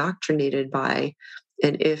being indoctrinated by.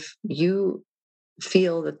 And if you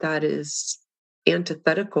feel that that is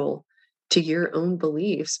antithetical to your own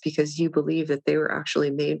beliefs, because you believe that they were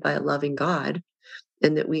actually made by a loving God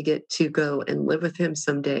and that we get to go and live with him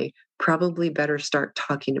someday, probably better start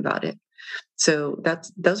talking about it. So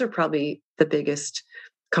those are probably the biggest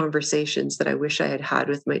conversations that I wish I had had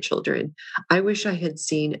with my children. I wish I had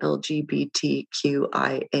seen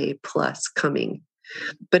LGBTQIA plus coming,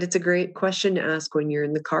 but it's a great question to ask when you're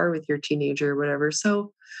in the car with your teenager or whatever.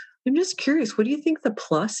 So I'm just curious, what do you think the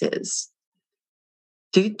plus is?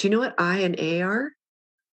 Do you know what I and A are?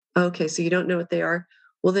 Okay, so you don't know what they are.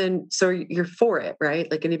 Well, then, so you're for it, right?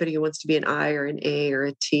 Like anybody who wants to be an I or an A or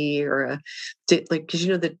a T or because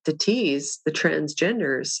the T's, the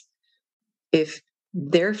transgenders, if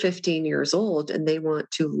they're 15 years old and they want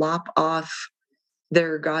to lop off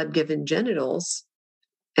their God-given genitals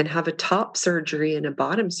and have a top surgery and a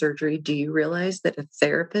bottom surgery, do you realize that a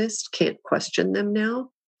therapist can't question them now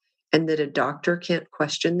and that a doctor can't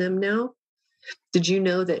question them now? Did you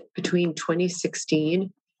know that between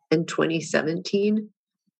 2016 and 2017,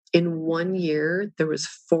 in 1 year, there was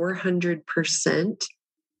 400%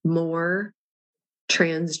 more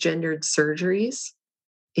transgendered surgeries?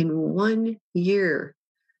 In 1 year,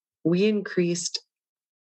 we increased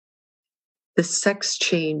the sex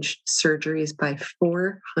change surgeries by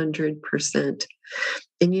 400%.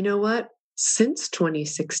 And you know what? Since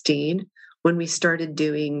 2016, when we started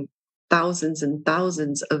doing thousands and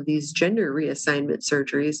thousands of these gender reassignment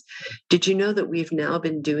surgeries, did you know that we've now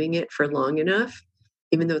been doing it for long enough,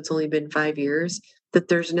 even though it's only been 5 years, that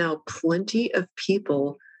there's now plenty of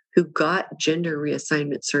people who got gender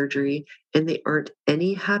reassignment surgery and they aren't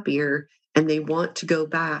any happier and they want to go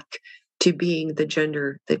back to being the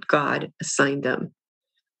gender that God assigned them.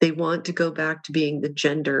 They want to go back to being the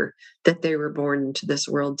gender that they were born into this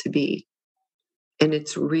world to be. And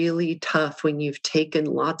it's really tough when you've taken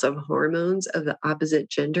lots of hormones of the opposite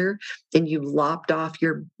gender and you've lopped off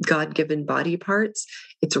your God-given body parts.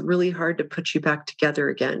 It's really hard to put you back together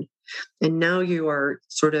again. And now you are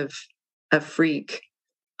sort of a freak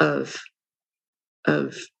of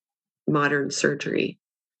modern surgery.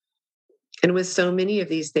 And with so many of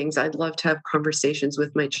these things, I'd love to have conversations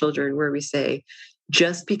with my children where we say,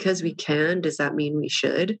 just because we can, does that mean we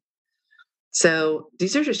should? So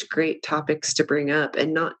these are just great topics to bring up,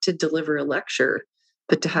 and not to deliver a lecture,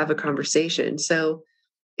 but to have a conversation. So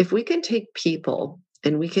if we can take people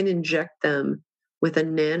and we can inject them with a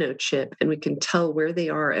nano chip and we can tell where they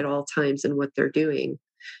are at all times and what they're doing,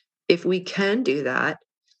 if we can do that,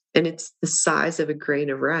 and it's the size of a grain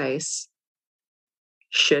of rice,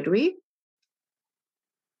 should we?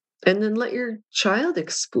 And then let your child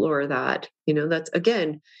explore that. That's,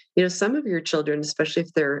 again, some of your children, especially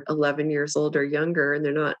if they're 11 years old or younger and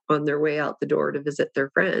they're not on their way out the door to visit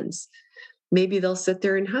their friends, maybe they'll sit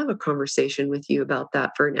there and have a conversation with you about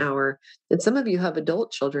that for an hour. And some of you have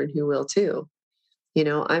adult children who will too.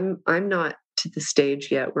 I'm not to the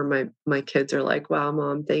stage yet where my kids are like, wow,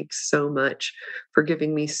 Mom, thanks so much for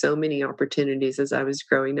giving me so many opportunities as I was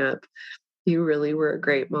growing up. You really were a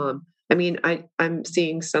great mom. I mean, I'm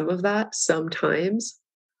seeing some of that sometimes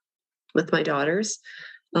with my daughters.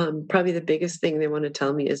 Probably the biggest thing they want to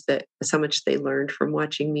tell me is how much they learned from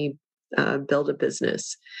watching me build a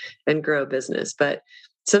business and grow a business. But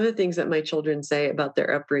some of the things that my children say about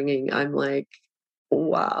their upbringing, I'm like,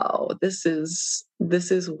 wow, this is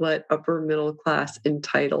what upper middle class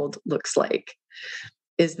entitled looks like,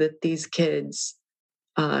 is that these kids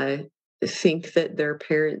think that their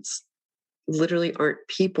parents literally aren't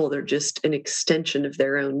people. They're just an extension of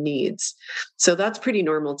their own needs. So that's pretty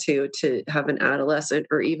normal too, to have an adolescent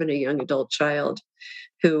or even a young adult child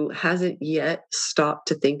who hasn't yet stopped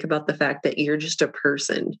to think about the fact that you're just a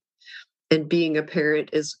person, and being a parent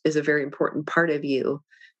is a very important part of you,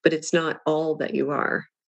 but it's not all that you are,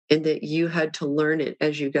 and that you had to learn it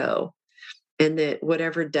as you go, and that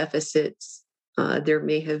whatever deficits there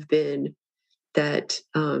may have been, that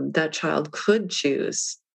that child could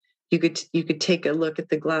choose. You could take a look at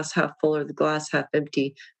the glass half full or the glass half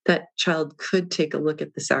empty. That child could take a look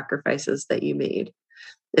at the sacrifices that you made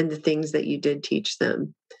and the things that you did teach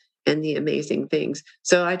them and the amazing things.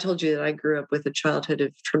 So I told you that I grew up with a childhood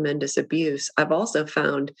of tremendous abuse. I've also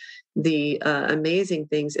found the amazing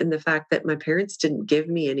things in the fact that my parents didn't give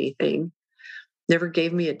me anything, never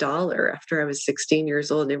gave me $1 after I was 16 years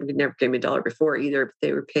old, never gave me $1 before either, but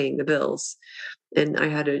they were paying the bills. And I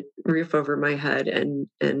had a roof over my head and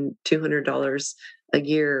 $200 a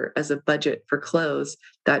year as a budget for clothes.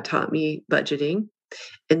 That taught me budgeting.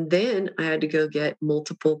 And then I had to go get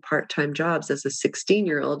multiple part-time jobs as a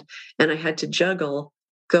 16-year-old. And I had to juggle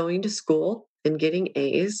going to school and getting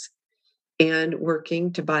A's and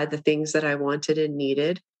working to buy the things that I wanted and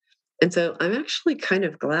needed. And so I'm actually kind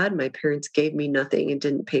of glad my parents gave me nothing and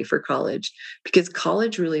didn't pay for college, because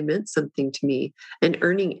college really meant something to me. And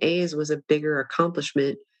earning A's was a bigger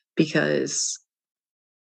accomplishment because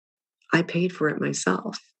I paid for it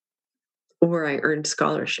myself, or I earned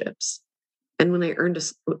scholarships. And when I earned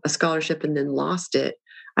a scholarship and then lost it,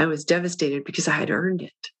 I was devastated because I had earned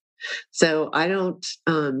it. So I don't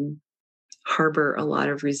harbor a lot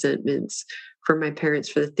of resentments for my parents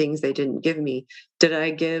for the things they didn't give me. Did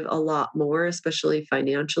I give a lot more, especially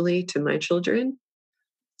financially, to my children?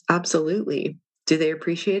 Absolutely. Do they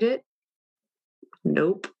appreciate it?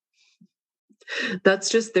 Nope. That's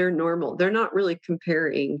just their normal. They're not really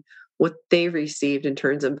comparing what they received in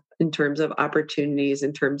terms of opportunities,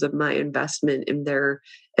 in terms of my investment in their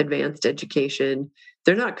advanced education.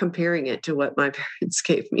 They're not comparing it to what my parents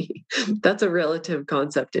gave me. That's a relative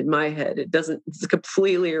concept in my head. It's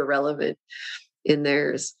completely irrelevant in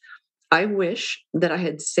theirs. I wish that I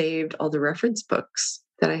had saved all the reference books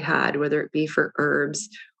that I had, whether it be for herbs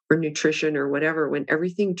or nutrition or whatever. When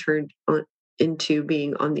everything turned into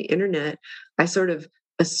being on the internet, I sort of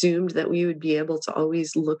assumed that we would be able to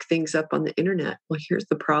always look things up on the internet. Well, here's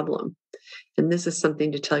the problem. And this is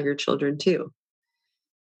something to tell your children too,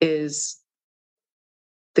 is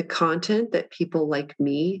the content that people like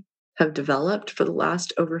me have developed for the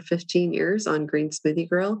last over 15 years on Green Smoothie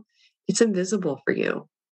Girl, it's invisible for you.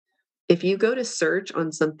 If you go to search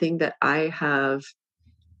on something that I have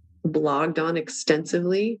blogged on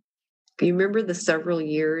extensively, you remember the several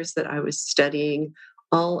years that I was studying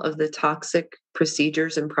all of the toxic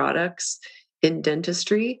procedures and products in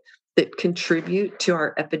dentistry that contribute to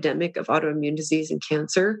our epidemic of autoimmune disease and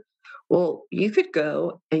cancer? Well, you could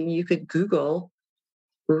go and you could Google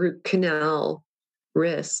root canal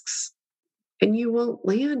risks, and you won't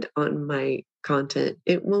land on my content.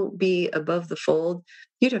 It won't be above the fold.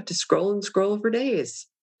 You'd have to scroll and scroll for days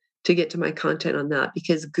to get to my content on that,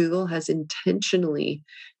 because Google has intentionally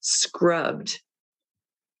scrubbed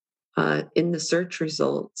in the search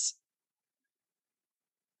results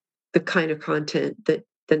the kind of content that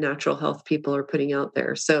the natural health people are putting out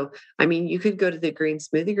there. So, I mean, you could go to the Green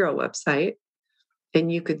Smoothie Girl website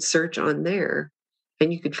and you could search on there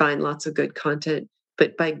and you could find lots of good content.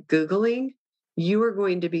 But by Googling, you are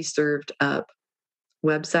going to be served up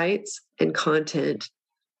websites and content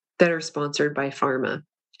that are sponsored by pharma.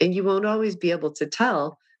 And you won't always be able to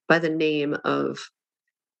tell by the name of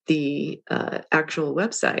the actual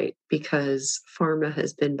website because pharma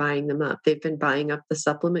has been buying them up. They've been buying up the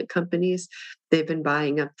supplement companies. They've been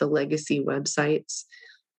buying up the legacy websites.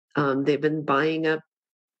 They've been buying up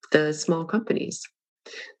the small companies.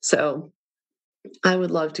 So I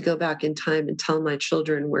would love to go back in time and tell my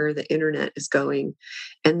children where the internet is going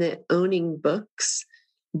and that owning books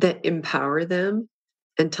that empower them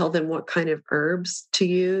and tell them what kind of herbs to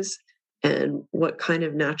use and what kind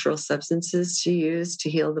of natural substances to use to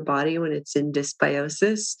heal the body when it's in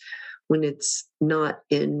dysbiosis, when it's not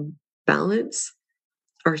in balance,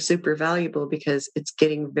 are super valuable because it's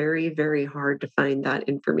getting very, very hard to find that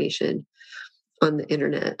information on the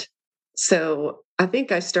internet. So I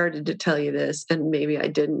think I started to tell you this, and maybe I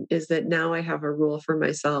didn't, is that now I have a rule for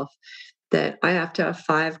myself that I have to have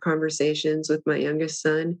 5 conversations with my youngest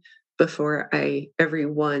son before every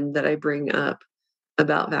one that I bring up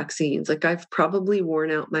about vaccines. Like I've probably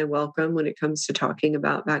worn out my welcome when it comes to talking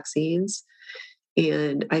about vaccines.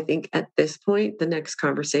 And I think at this point, the next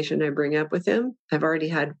conversation I bring up with him, I've already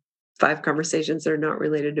had 5 conversations that are not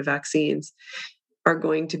related to vaccines, are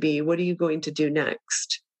going to be, what are you going to do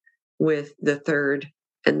next with the 3rd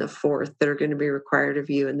and the 4th that are going to be required of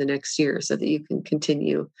you in the next year so that you can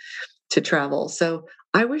continue to travel. So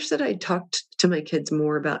I wish that I'd talked to my kids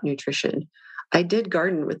more about nutrition. I did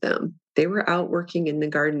garden with them. They were out working in the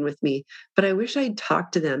garden with me, but I wish I'd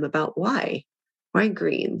talked to them about why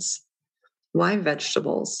greens, why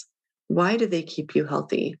vegetables, why do they keep you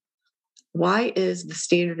healthy? Why is the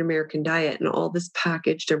standard American diet and all this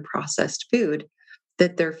packaged and processed food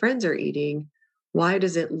that their friends are eating, why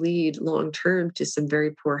does it lead long-term to some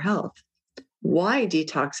very poor health? Why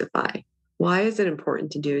detoxify? Why is it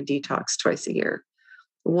important to do a detox twice a year?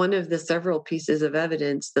 One of the several pieces of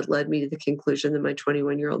evidence that led me to the conclusion that my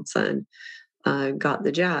 21-year-old son got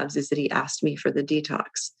the jabs is that he asked me for the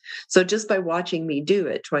detox. So just by watching me do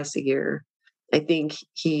it twice a year, I think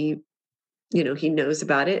he knows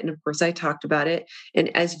about it. And of course, I talked about it.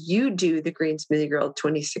 And as you do the Green Smoothie Girl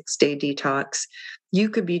 26-day detox, you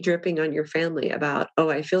could be dripping on your family about, oh,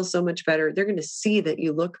 I feel so much better. They're going to see that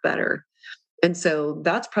you look better. And so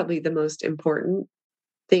that's probably the most important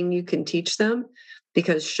thing you can teach them,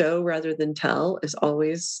 because show rather than tell is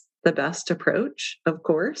always the best approach, of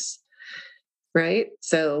course, right?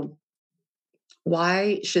 So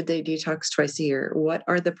why should they detox twice a year? What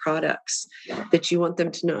are the products that you want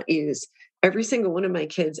them to not use? Every single one of my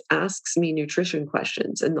kids asks me nutrition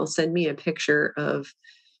questions, and they'll send me a picture of,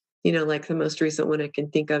 like the most recent one I can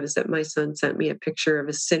think of is that my son sent me a picture of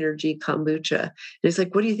a Synergy kombucha. And it's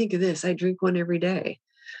like, what do you think of this? I drink one every day.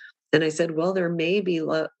 And I said, well, there may be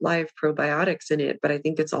live probiotics in it, but I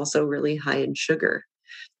think it's also really high in sugar.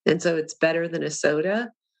 And so it's better than a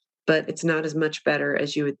soda, but it's not as much better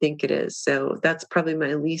as you would think it is. So that's probably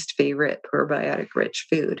my least favorite probiotic rich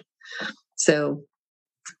food. So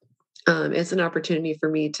it's an opportunity for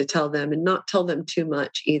me to tell them and not tell them too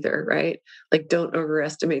much either, right? Like don't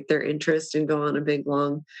overestimate their interest and go on a big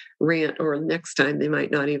long rant, or next time they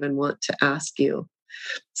might not even want to ask you.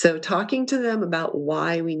 So talking to them about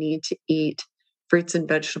why we need to eat fruits and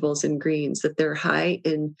vegetables and greens, that they're high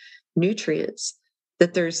in nutrients,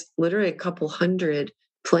 that there's literally a couple hundred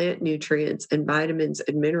plant nutrients and vitamins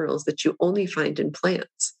and minerals that you only find in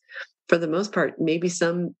plants. For the most part, maybe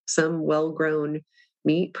some well-grown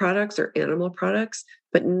meat products or animal products,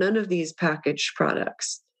 but none of these packaged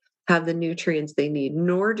products have the nutrients they need,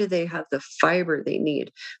 nor do they have the fiber they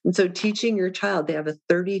need. And so teaching your child they have a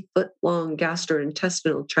 30-foot long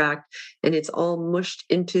gastrointestinal tract and it's all mushed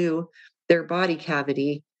into their body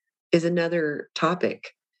cavity is another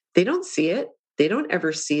topic. They don't see it. They don't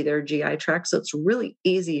ever see their GI tract. So it's really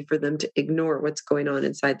easy for them to ignore what's going on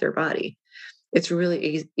inside their body. It's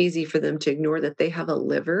really easy for them to ignore that they have a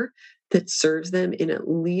liver that serves them in at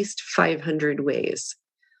least 500 ways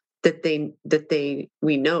that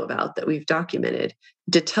we know about, that we've documented.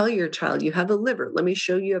 To tell your child you have a liver, let me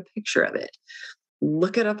show you a picture of it.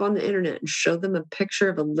 Look it up on the internet and show them a picture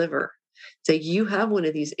of a liver. Say you have one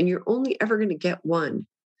of these and you're only ever going to get one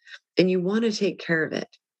and you want to take care of it.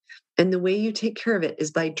 And the way you take care of it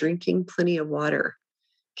is by drinking plenty of water.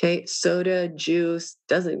 Okay, soda, juice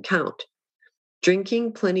doesn't count.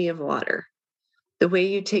 Drinking plenty of water. The way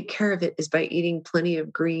you take care of it is by eating plenty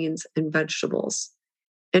of greens and vegetables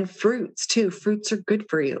and fruits too. Fruits are good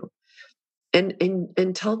for you.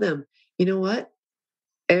 and tell them, you know what?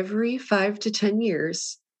 Every 5 to 10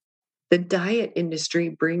 years, the diet industry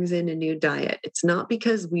brings in a new diet. It's not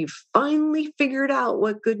because we've finally figured out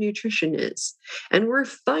what good nutrition is and we're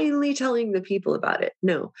finally telling the people about it.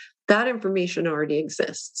 No, that information already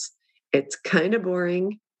exists. It's kind of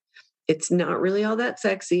boring. It's not really all that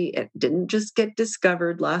sexy. It didn't just get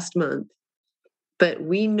discovered last month, but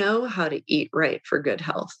we know how to eat right for good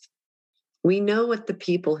health. We know what the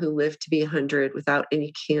people who live to be 100 without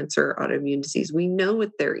any cancer or autoimmune disease, we know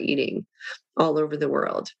what they're eating all over the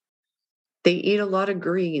world. They eat a lot of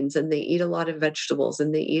greens and they eat a lot of vegetables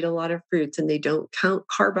and they eat a lot of fruits and they don't count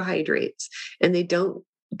carbohydrates and they don't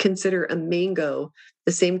consider a mango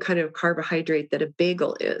the same kind of carbohydrate that a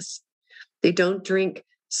bagel is. They don't drink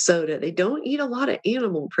soda. They don't eat a lot of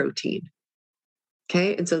animal protein.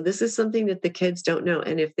 Okay. And so this is something that the kids don't know.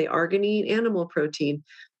 And if they are going to eat animal protein,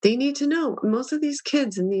 they need to know. Most of these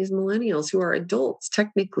kids and these millennials who are adults,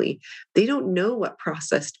 technically, they don't know what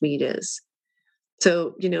processed meat is.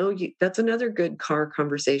 So, that's another good car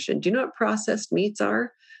conversation. Do you know what processed meats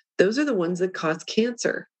are? Those are the ones that cause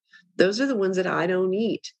cancer. Those are the ones that I don't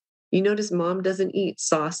eat. You notice mom doesn't eat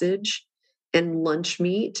sausage and lunch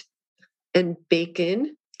meat and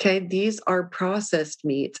bacon. Okay. These are processed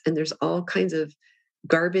meats and there's all kinds of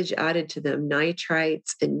garbage added to them,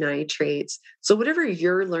 nitrites and nitrates. So whatever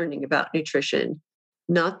you're learning about nutrition,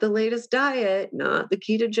 not the latest diet, not the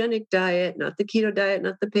ketogenic diet, not the keto diet,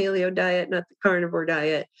 not the paleo diet, not the carnivore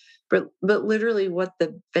diet, but literally what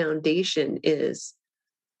the foundation is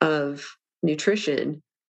of nutrition.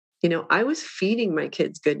 I was feeding my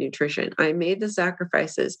kids good nutrition. I made the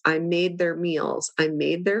sacrifices. I made their meals. I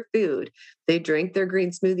made their food. They drank their green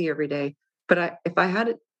smoothie every day. But if I had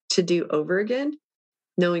it to do over again,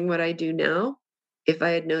 knowing what I do now, if I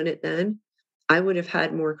had known it then, I would have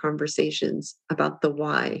had more conversations about the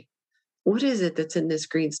why. What is it that's in this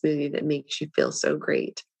green smoothie that makes you feel so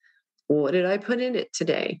great? What did I put in it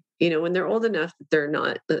today? When they're old enough that they're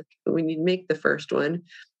not, when you make the first one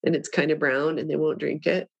and it's kind of brown and they won't drink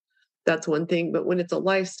it, that's one thing. But when it's a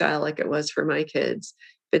lifestyle like it was for my kids,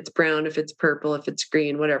 if it's brown, if it's purple, if it's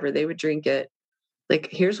green, whatever, they would drink it. Like,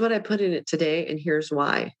 here's what I put in it today and here's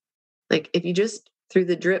why. Like, if you just, through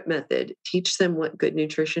the drip method, teach them what good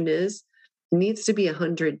nutrition is, it needs to be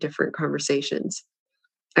 100 different conversations.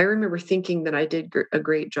 I remember thinking that I did a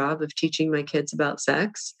great job of teaching my kids about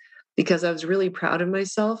sex because I was really proud of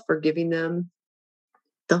myself for giving them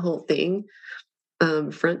the whole thing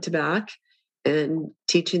front to back and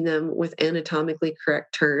teaching them with anatomically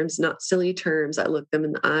correct terms, not silly terms. I looked them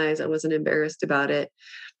in the eyes. I wasn't embarrassed about it.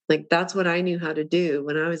 Like, that's what I knew how to do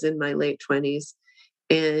when I was in my late 20s.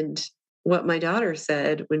 And what my daughter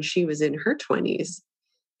said when she was in her 20s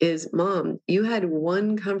is, Mom, you had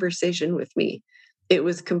one conversation with me. It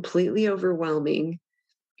was completely overwhelming.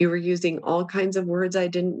 You were using all kinds of words I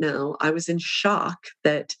didn't know. I was in shock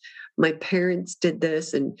that my parents did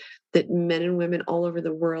this and that men and women all over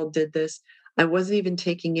the world did this. I wasn't even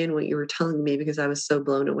taking in what you were telling me because I was so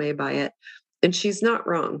blown away by it. And she's not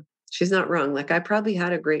wrong. She's not wrong. Like, I probably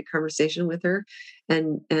had a great conversation with her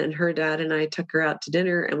and her dad and I took her out to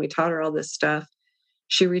dinner and we taught her all this stuff.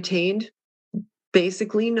 She retained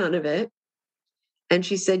basically none of it. And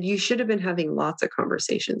she said, you should have been having lots of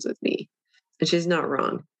conversations with me. And she's not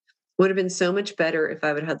wrong. Would have been so much better if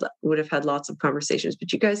I would have had lots of conversations.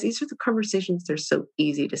 But you guys, these are the conversations that are so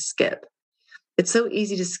easy to skip. It's so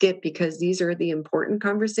easy to skip because these are the important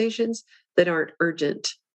conversations that aren't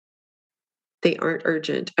urgent. They aren't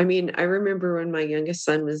urgent. I mean, I remember when my youngest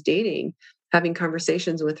son was dating, having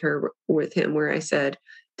conversations with him where I said,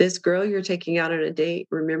 this girl you're taking out on a date,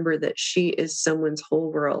 remember that she is someone's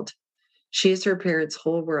whole world. She is her parents'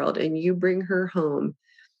 whole world. And you bring her home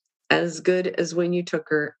as good as when you took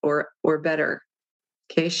her or better.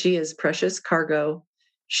 Okay. She is precious cargo.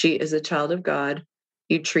 She is a child of God.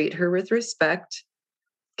 You treat her with respect.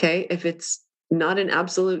 Okay. If it's not an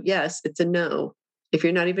absolute yes, it's a no. If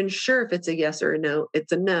you're not even sure if it's a yes or a no,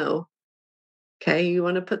 it's a no. Okay. You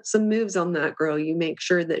want to put some moves on that girl. You make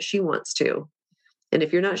sure that she wants to. And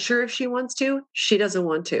if you're not sure if she wants to, she doesn't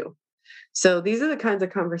want to. So these are the kinds of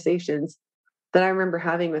conversations that I remember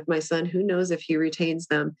having with my son. Who knows if he retains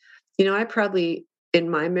them? I probably, in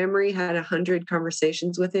my memory, had 100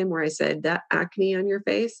 conversations with him where I said, that acne on your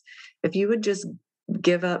face, if you would just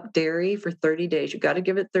give up dairy for 30 days, you got to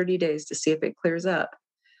give it 30 days to see if it clears up.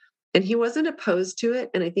 And he wasn't opposed to it.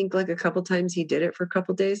 And I think like a couple times he did it for a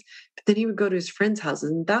couple days, but then he would go to his friends' houses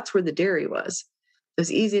and that's where the dairy was. It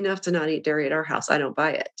was easy enough to not eat dairy at our house. I don't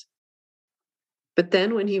buy it. But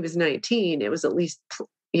then when he was 19, it was at least,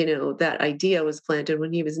 that idea was planted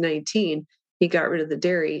when he was 19. He got rid of the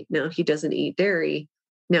dairy. Now he doesn't eat dairy.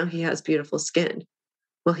 Now he has beautiful skin.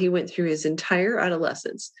 Well, he went through his entire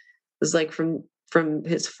adolescence. It was like from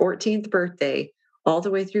his 14th birthday all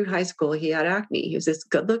the way through high school, he had acne. He was this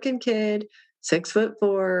good-looking kid,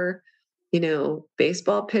 6'4",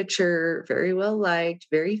 baseball pitcher, very well liked,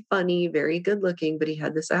 very funny, very good looking, but he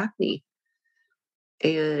had this acne.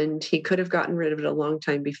 And he could have gotten rid of it a long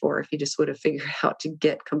time before if he just would have figured out to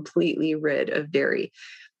get completely rid of dairy.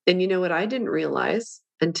 And you know what I didn't realize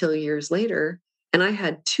until years later, and I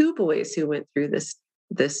had two boys who went through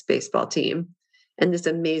this baseball team and this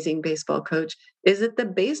amazing baseball coach, is that the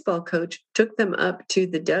baseball coach took them up to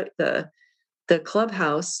the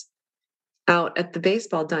clubhouse out at the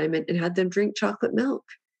baseball diamond and had them drink chocolate milk.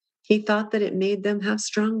 He thought that it made them have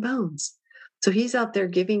strong bones. So he's out there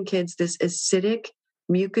giving kids this acidic,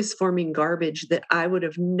 mucus-forming garbage that I would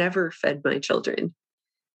have never fed my children.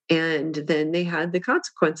 And then they had the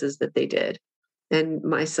consequences that they did. And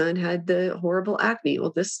my son had the horrible acne.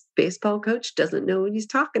 Well, this baseball coach doesn't know what he's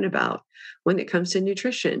talking about when it comes to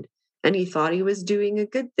nutrition. And he thought he was doing a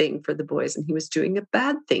good thing for the boys, and he was doing a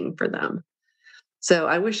bad thing for them. So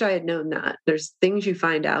I wish I had known that. There's things you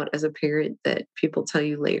find out as a parent that people tell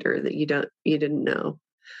you later that you didn't know.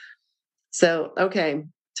 So, okay,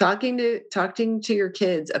 talking to your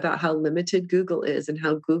kids about how limited Google is and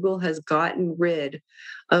how Google has gotten rid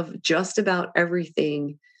of just about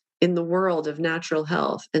everything in the world of natural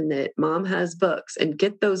health, and that mom has books, and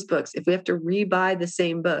get those books. If we have to rebuy the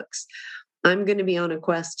same books, I'm going to be on a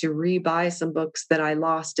quest to rebuy some books that I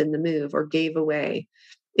lost in the move or gave away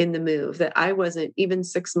in the move, that I wasn't, even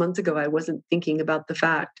 6 months ago, I wasn't thinking about the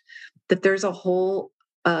fact that there's a whole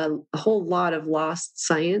lot of lost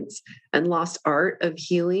science and lost art of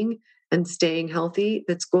healing and staying healthy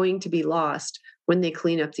that's going to be lost when they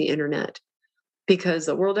clean up the internet. Because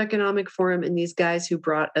the World Economic Forum and these guys who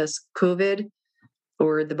brought us COVID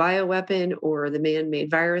or the bioweapon or the man-made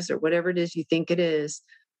virus or whatever it is you think it is,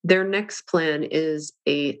 their next plan is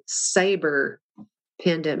a cyber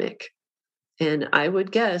pandemic. And I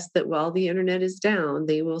would guess that while the internet is down,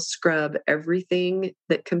 they will scrub everything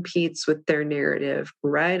that competes with their narrative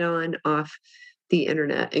right on off the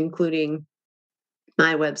internet, including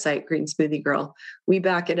my website, Green Smoothie Girl. We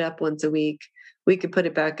back it up once a week. We could put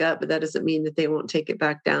it back up, but that doesn't mean that they won't take it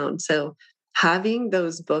back down. So having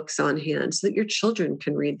those books on hand so that your children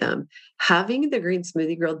can read them, having the Green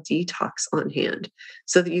Smoothie Girl detox on hand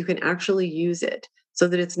so that you can actually use it, so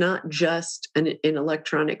that it's not just an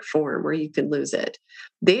electronic form where you can lose it.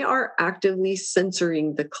 They are actively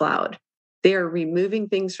censoring the cloud. They are removing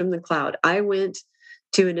things from the cloud. I went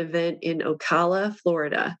to an event in Ocala,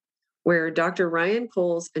 Florida, where Dr. Ryan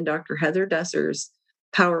Coles and Dr. Heather Desser's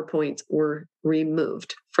PowerPoints were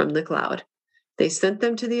removed from the cloud. They sent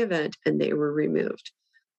them to the event and they were removed.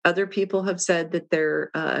 Other people have said that their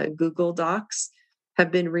Google Docs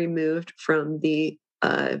have been removed from the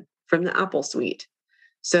Apple suite.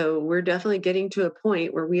 So we're definitely getting to a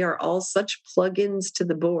point where we are all such plugins to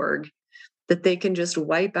the Borg that they can just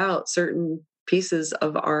wipe out certain pieces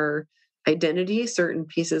of our identity, certain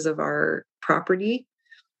pieces of our property,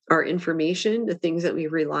 our information, the things that we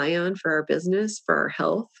rely on for our business, for our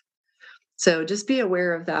health. So just be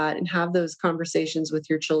aware of that and have those conversations with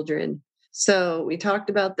your children. So we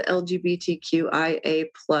talked about the LGBTQIA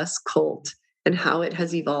plus cult and how it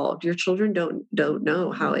has evolved. Your children don't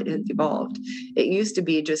know how it has evolved. It used to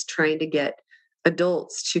be just trying to get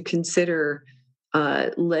adults to consider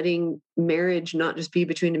letting marriage not just be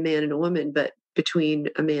between a man and a woman, but between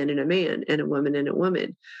a man and a woman and a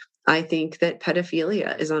woman. I think that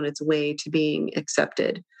pedophilia is on its way to being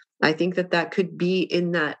accepted. I think that could be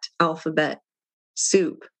in that alphabet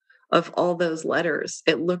soup of all those letters.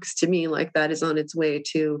 It looks to me like that is on its way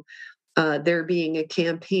to there being a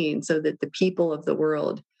campaign so that the people of the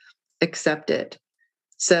world accept it.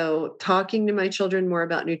 So talking to my children more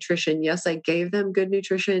about nutrition, yes, I gave them good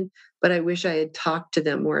nutrition, but I wish I had talked to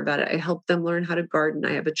them more about it. I helped them learn how to garden.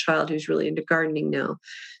 I have a child who's really into gardening now.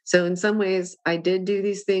 So in some ways, I did do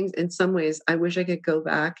these things. In some ways, I wish I could go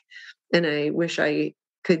back, and I wish I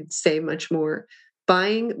could say much more.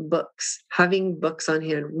 Buying books, having books on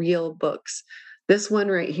hand, real books. This one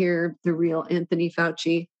right here, the real Anthony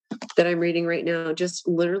Fauci that I'm reading right now, just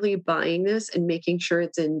literally buying this and making sure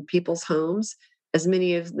it's in people's homes, as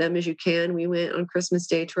many of them as you can. We went on Christmas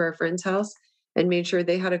Day to our friend's house and made sure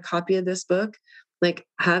they had a copy of this book. Like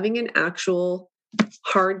having an actual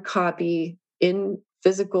hard copy in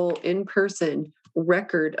physical, in person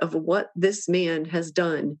record of what this man has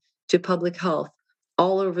done to public health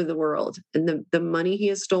all over the world, and the money he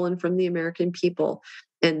has stolen from the American people,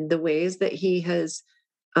 and the ways that he has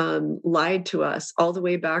lied to us all the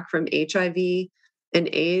way back from HIV and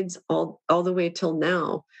AIDS all the way till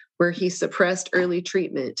now, where he suppressed early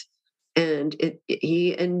treatment. And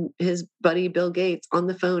he and his buddy Bill Gates on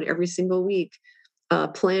the phone every single week,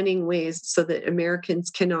 planning ways so that Americans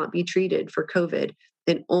cannot be treated for COVID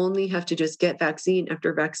and only have to just get vaccine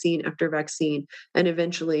after vaccine after vaccine. And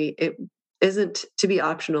eventually it isn't to be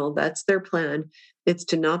optional. That's their plan. It's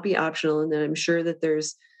to not be optional. And then I'm sure that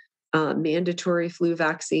there's mandatory flu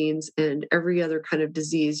vaccines and every other kind of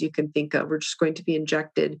disease you can think of. We're just going to be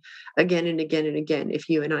injected again and again and again if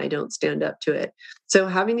you and I don't stand up to it. So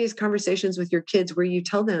having these conversations with your kids where you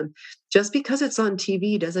tell them just because it's on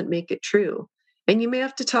TV doesn't make it true. And you may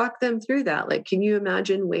have to talk them through that. Like, can you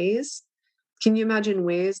imagine ways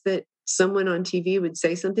that someone on TV would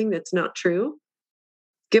say something that's not true?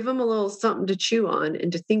 Give them a little something to chew on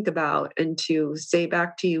and to think about and to say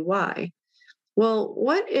back to you why. Well,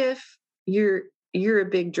 what if you're a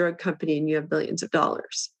big drug company and you have billions of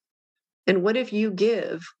dollars? And what if you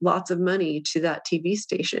give lots of money to that TV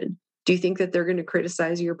station? Do you think that they're going to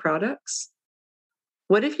criticize your products?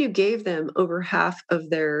 What if you gave them over half of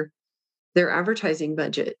their advertising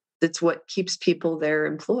budget? That's what keeps people there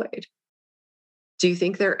employed. Do you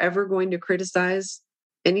think they're ever going to criticize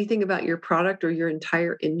anything about your product or your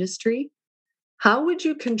entire industry? How would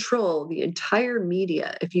you control the entire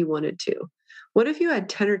media if you wanted to? What if you had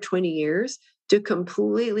 10 or 20 years to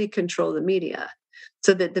completely control the media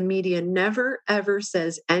so that the media never, ever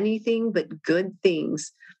says anything but good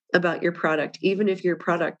things about your product, even if your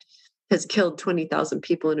product has killed 20,000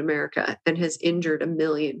 people in America and has injured 1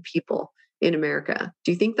 million people in America?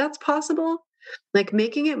 Do you think that's possible? Like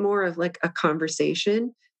making it more of like a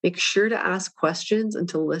conversation, make sure to ask questions and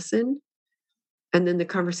to listen. And then the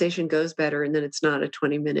conversation goes better. And then it's not a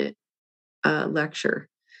 20-minute lecture.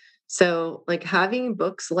 So like having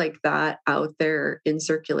books like that out there in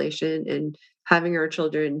circulation and having our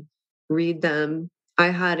children read them. I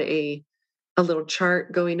had a little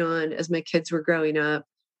chart going on as my kids were growing up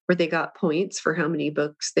where they got points for how many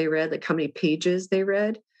books they read, like how many pages they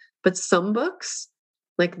read. But some books,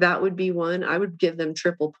 like that would be one, I would give them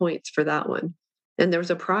triple points for that one. And there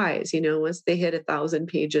was a prize, once they hit 1,000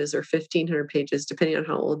 pages or 1,500 pages, depending on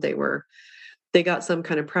how old they were, they got some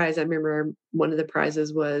kind of prize. I remember one of the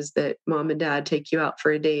prizes was that mom and dad take you out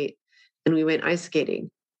for a date and we went ice skating.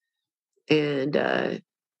 And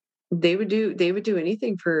they would do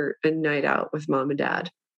anything for a night out with mom and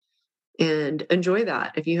dad and enjoy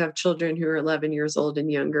that. If you have children who are 11 years old and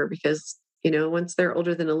younger, because once they're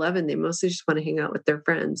older than 11, they mostly just want to hang out with their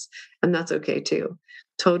friends. And that's okay too.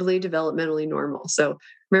 Totally developmentally normal. So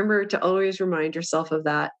remember to always remind yourself of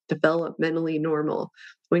that developmentally normal.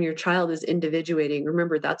 When your child is individuating,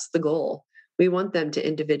 remember that's the goal. We want them to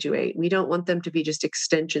individuate. We don't want them to be just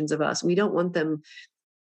extensions of us. We don't want them,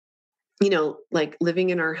 like living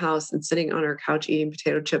in our house and sitting on our couch eating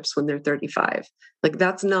potato chips when they're 35. Like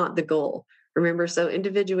that's not the goal. Remember, so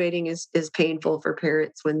individuating is painful for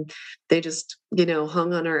parents when they just,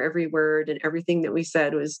 hung on our every word and everything that we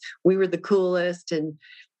said was we were the coolest and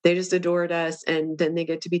they just adored us. And then they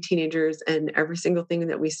get to be teenagers and every single thing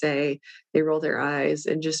that we say, they roll their eyes.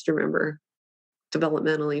 And just remember,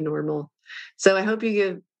 developmentally normal. So I hope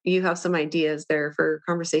you have some ideas there for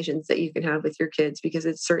conversations that you can have with your kids, because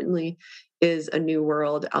it certainly is a new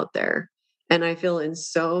world out there. And I feel in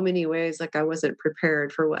so many ways like I wasn't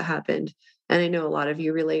prepared for what happened. And I know a lot of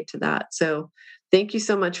you relate to that. So thank you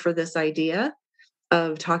so much for this idea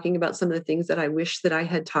of talking about some of the things that I wish that I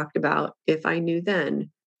had talked about if I knew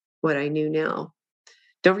then what I knew now.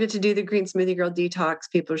 Don't forget to do the Green Smoothie Girl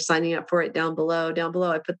Detox. People are signing up for it down below. Down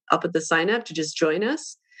below, I'll put the sign up to just join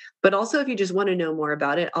us. But also, if you just want to know more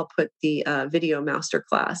about it, I'll put the video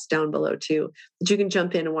masterclass down below too. That you can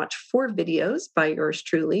jump in and watch 4 videos by yours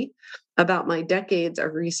truly about my decades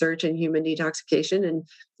of research in human detoxification and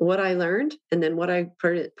what I learned, and then what I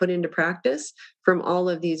put into practice from all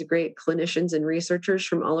of these great clinicians and researchers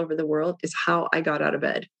from all over the world is how I got out of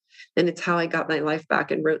bed. And it's how I got my life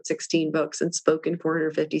back and wrote 16 books and spoke in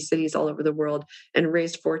 450 cities all over the world and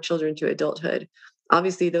raised 4 children to adulthood.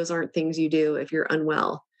 Obviously, those aren't things you do if you're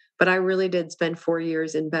unwell. But I really did spend 4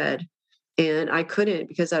 years in bed, and I couldn't,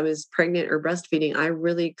 because I was pregnant or breastfeeding. I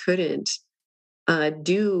really couldn't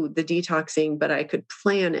do the detoxing, but I could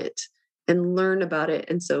plan it and learn about it.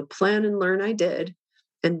 And so plan and learn I did.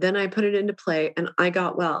 And then I put it into play and I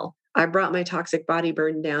got well. I brought my toxic body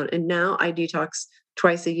burden down, and now I detox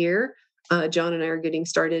twice a year. John and I are getting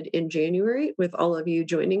started in January with all of you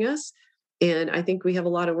joining us. And I think we have a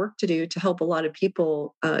lot of work to do to help a lot of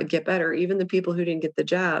people get better. Even the people who didn't get the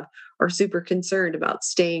jab are super concerned about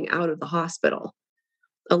staying out of the hospital.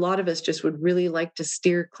 a lot of us just would really like to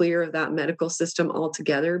steer clear of that medical system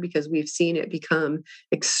altogether because we've seen it become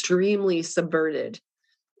extremely subverted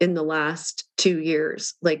in the last 2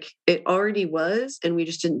 years. Like it already was, and we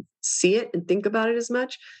just didn't see it and think about it as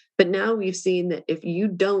much. But now we've seen that if you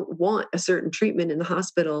don't want a certain treatment in the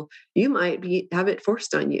hospital, you might have it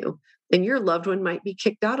forced on you. And your loved one might be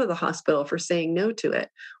kicked out of the hospital for saying no to it.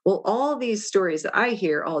 Well, all these stories that I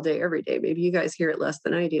hear all day, every day, maybe you guys hear it less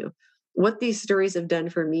than I do. What these stories have done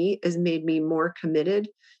for me is made me more committed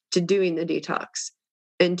to doing the detox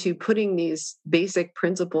and to putting these basic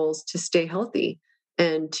principles to stay healthy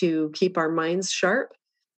and to keep our minds sharp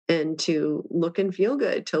and to look and feel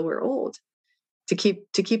good till we're old, to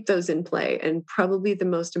keep those in play. And probably the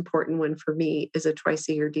most important one for me is a twice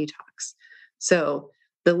a year detox. So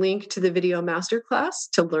the link to the video masterclass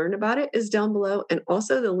to learn about it is down below. And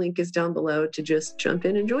also the link is down below to just jump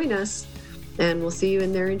in and join us. And we'll see you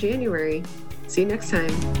in there in January. See you next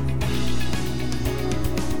time.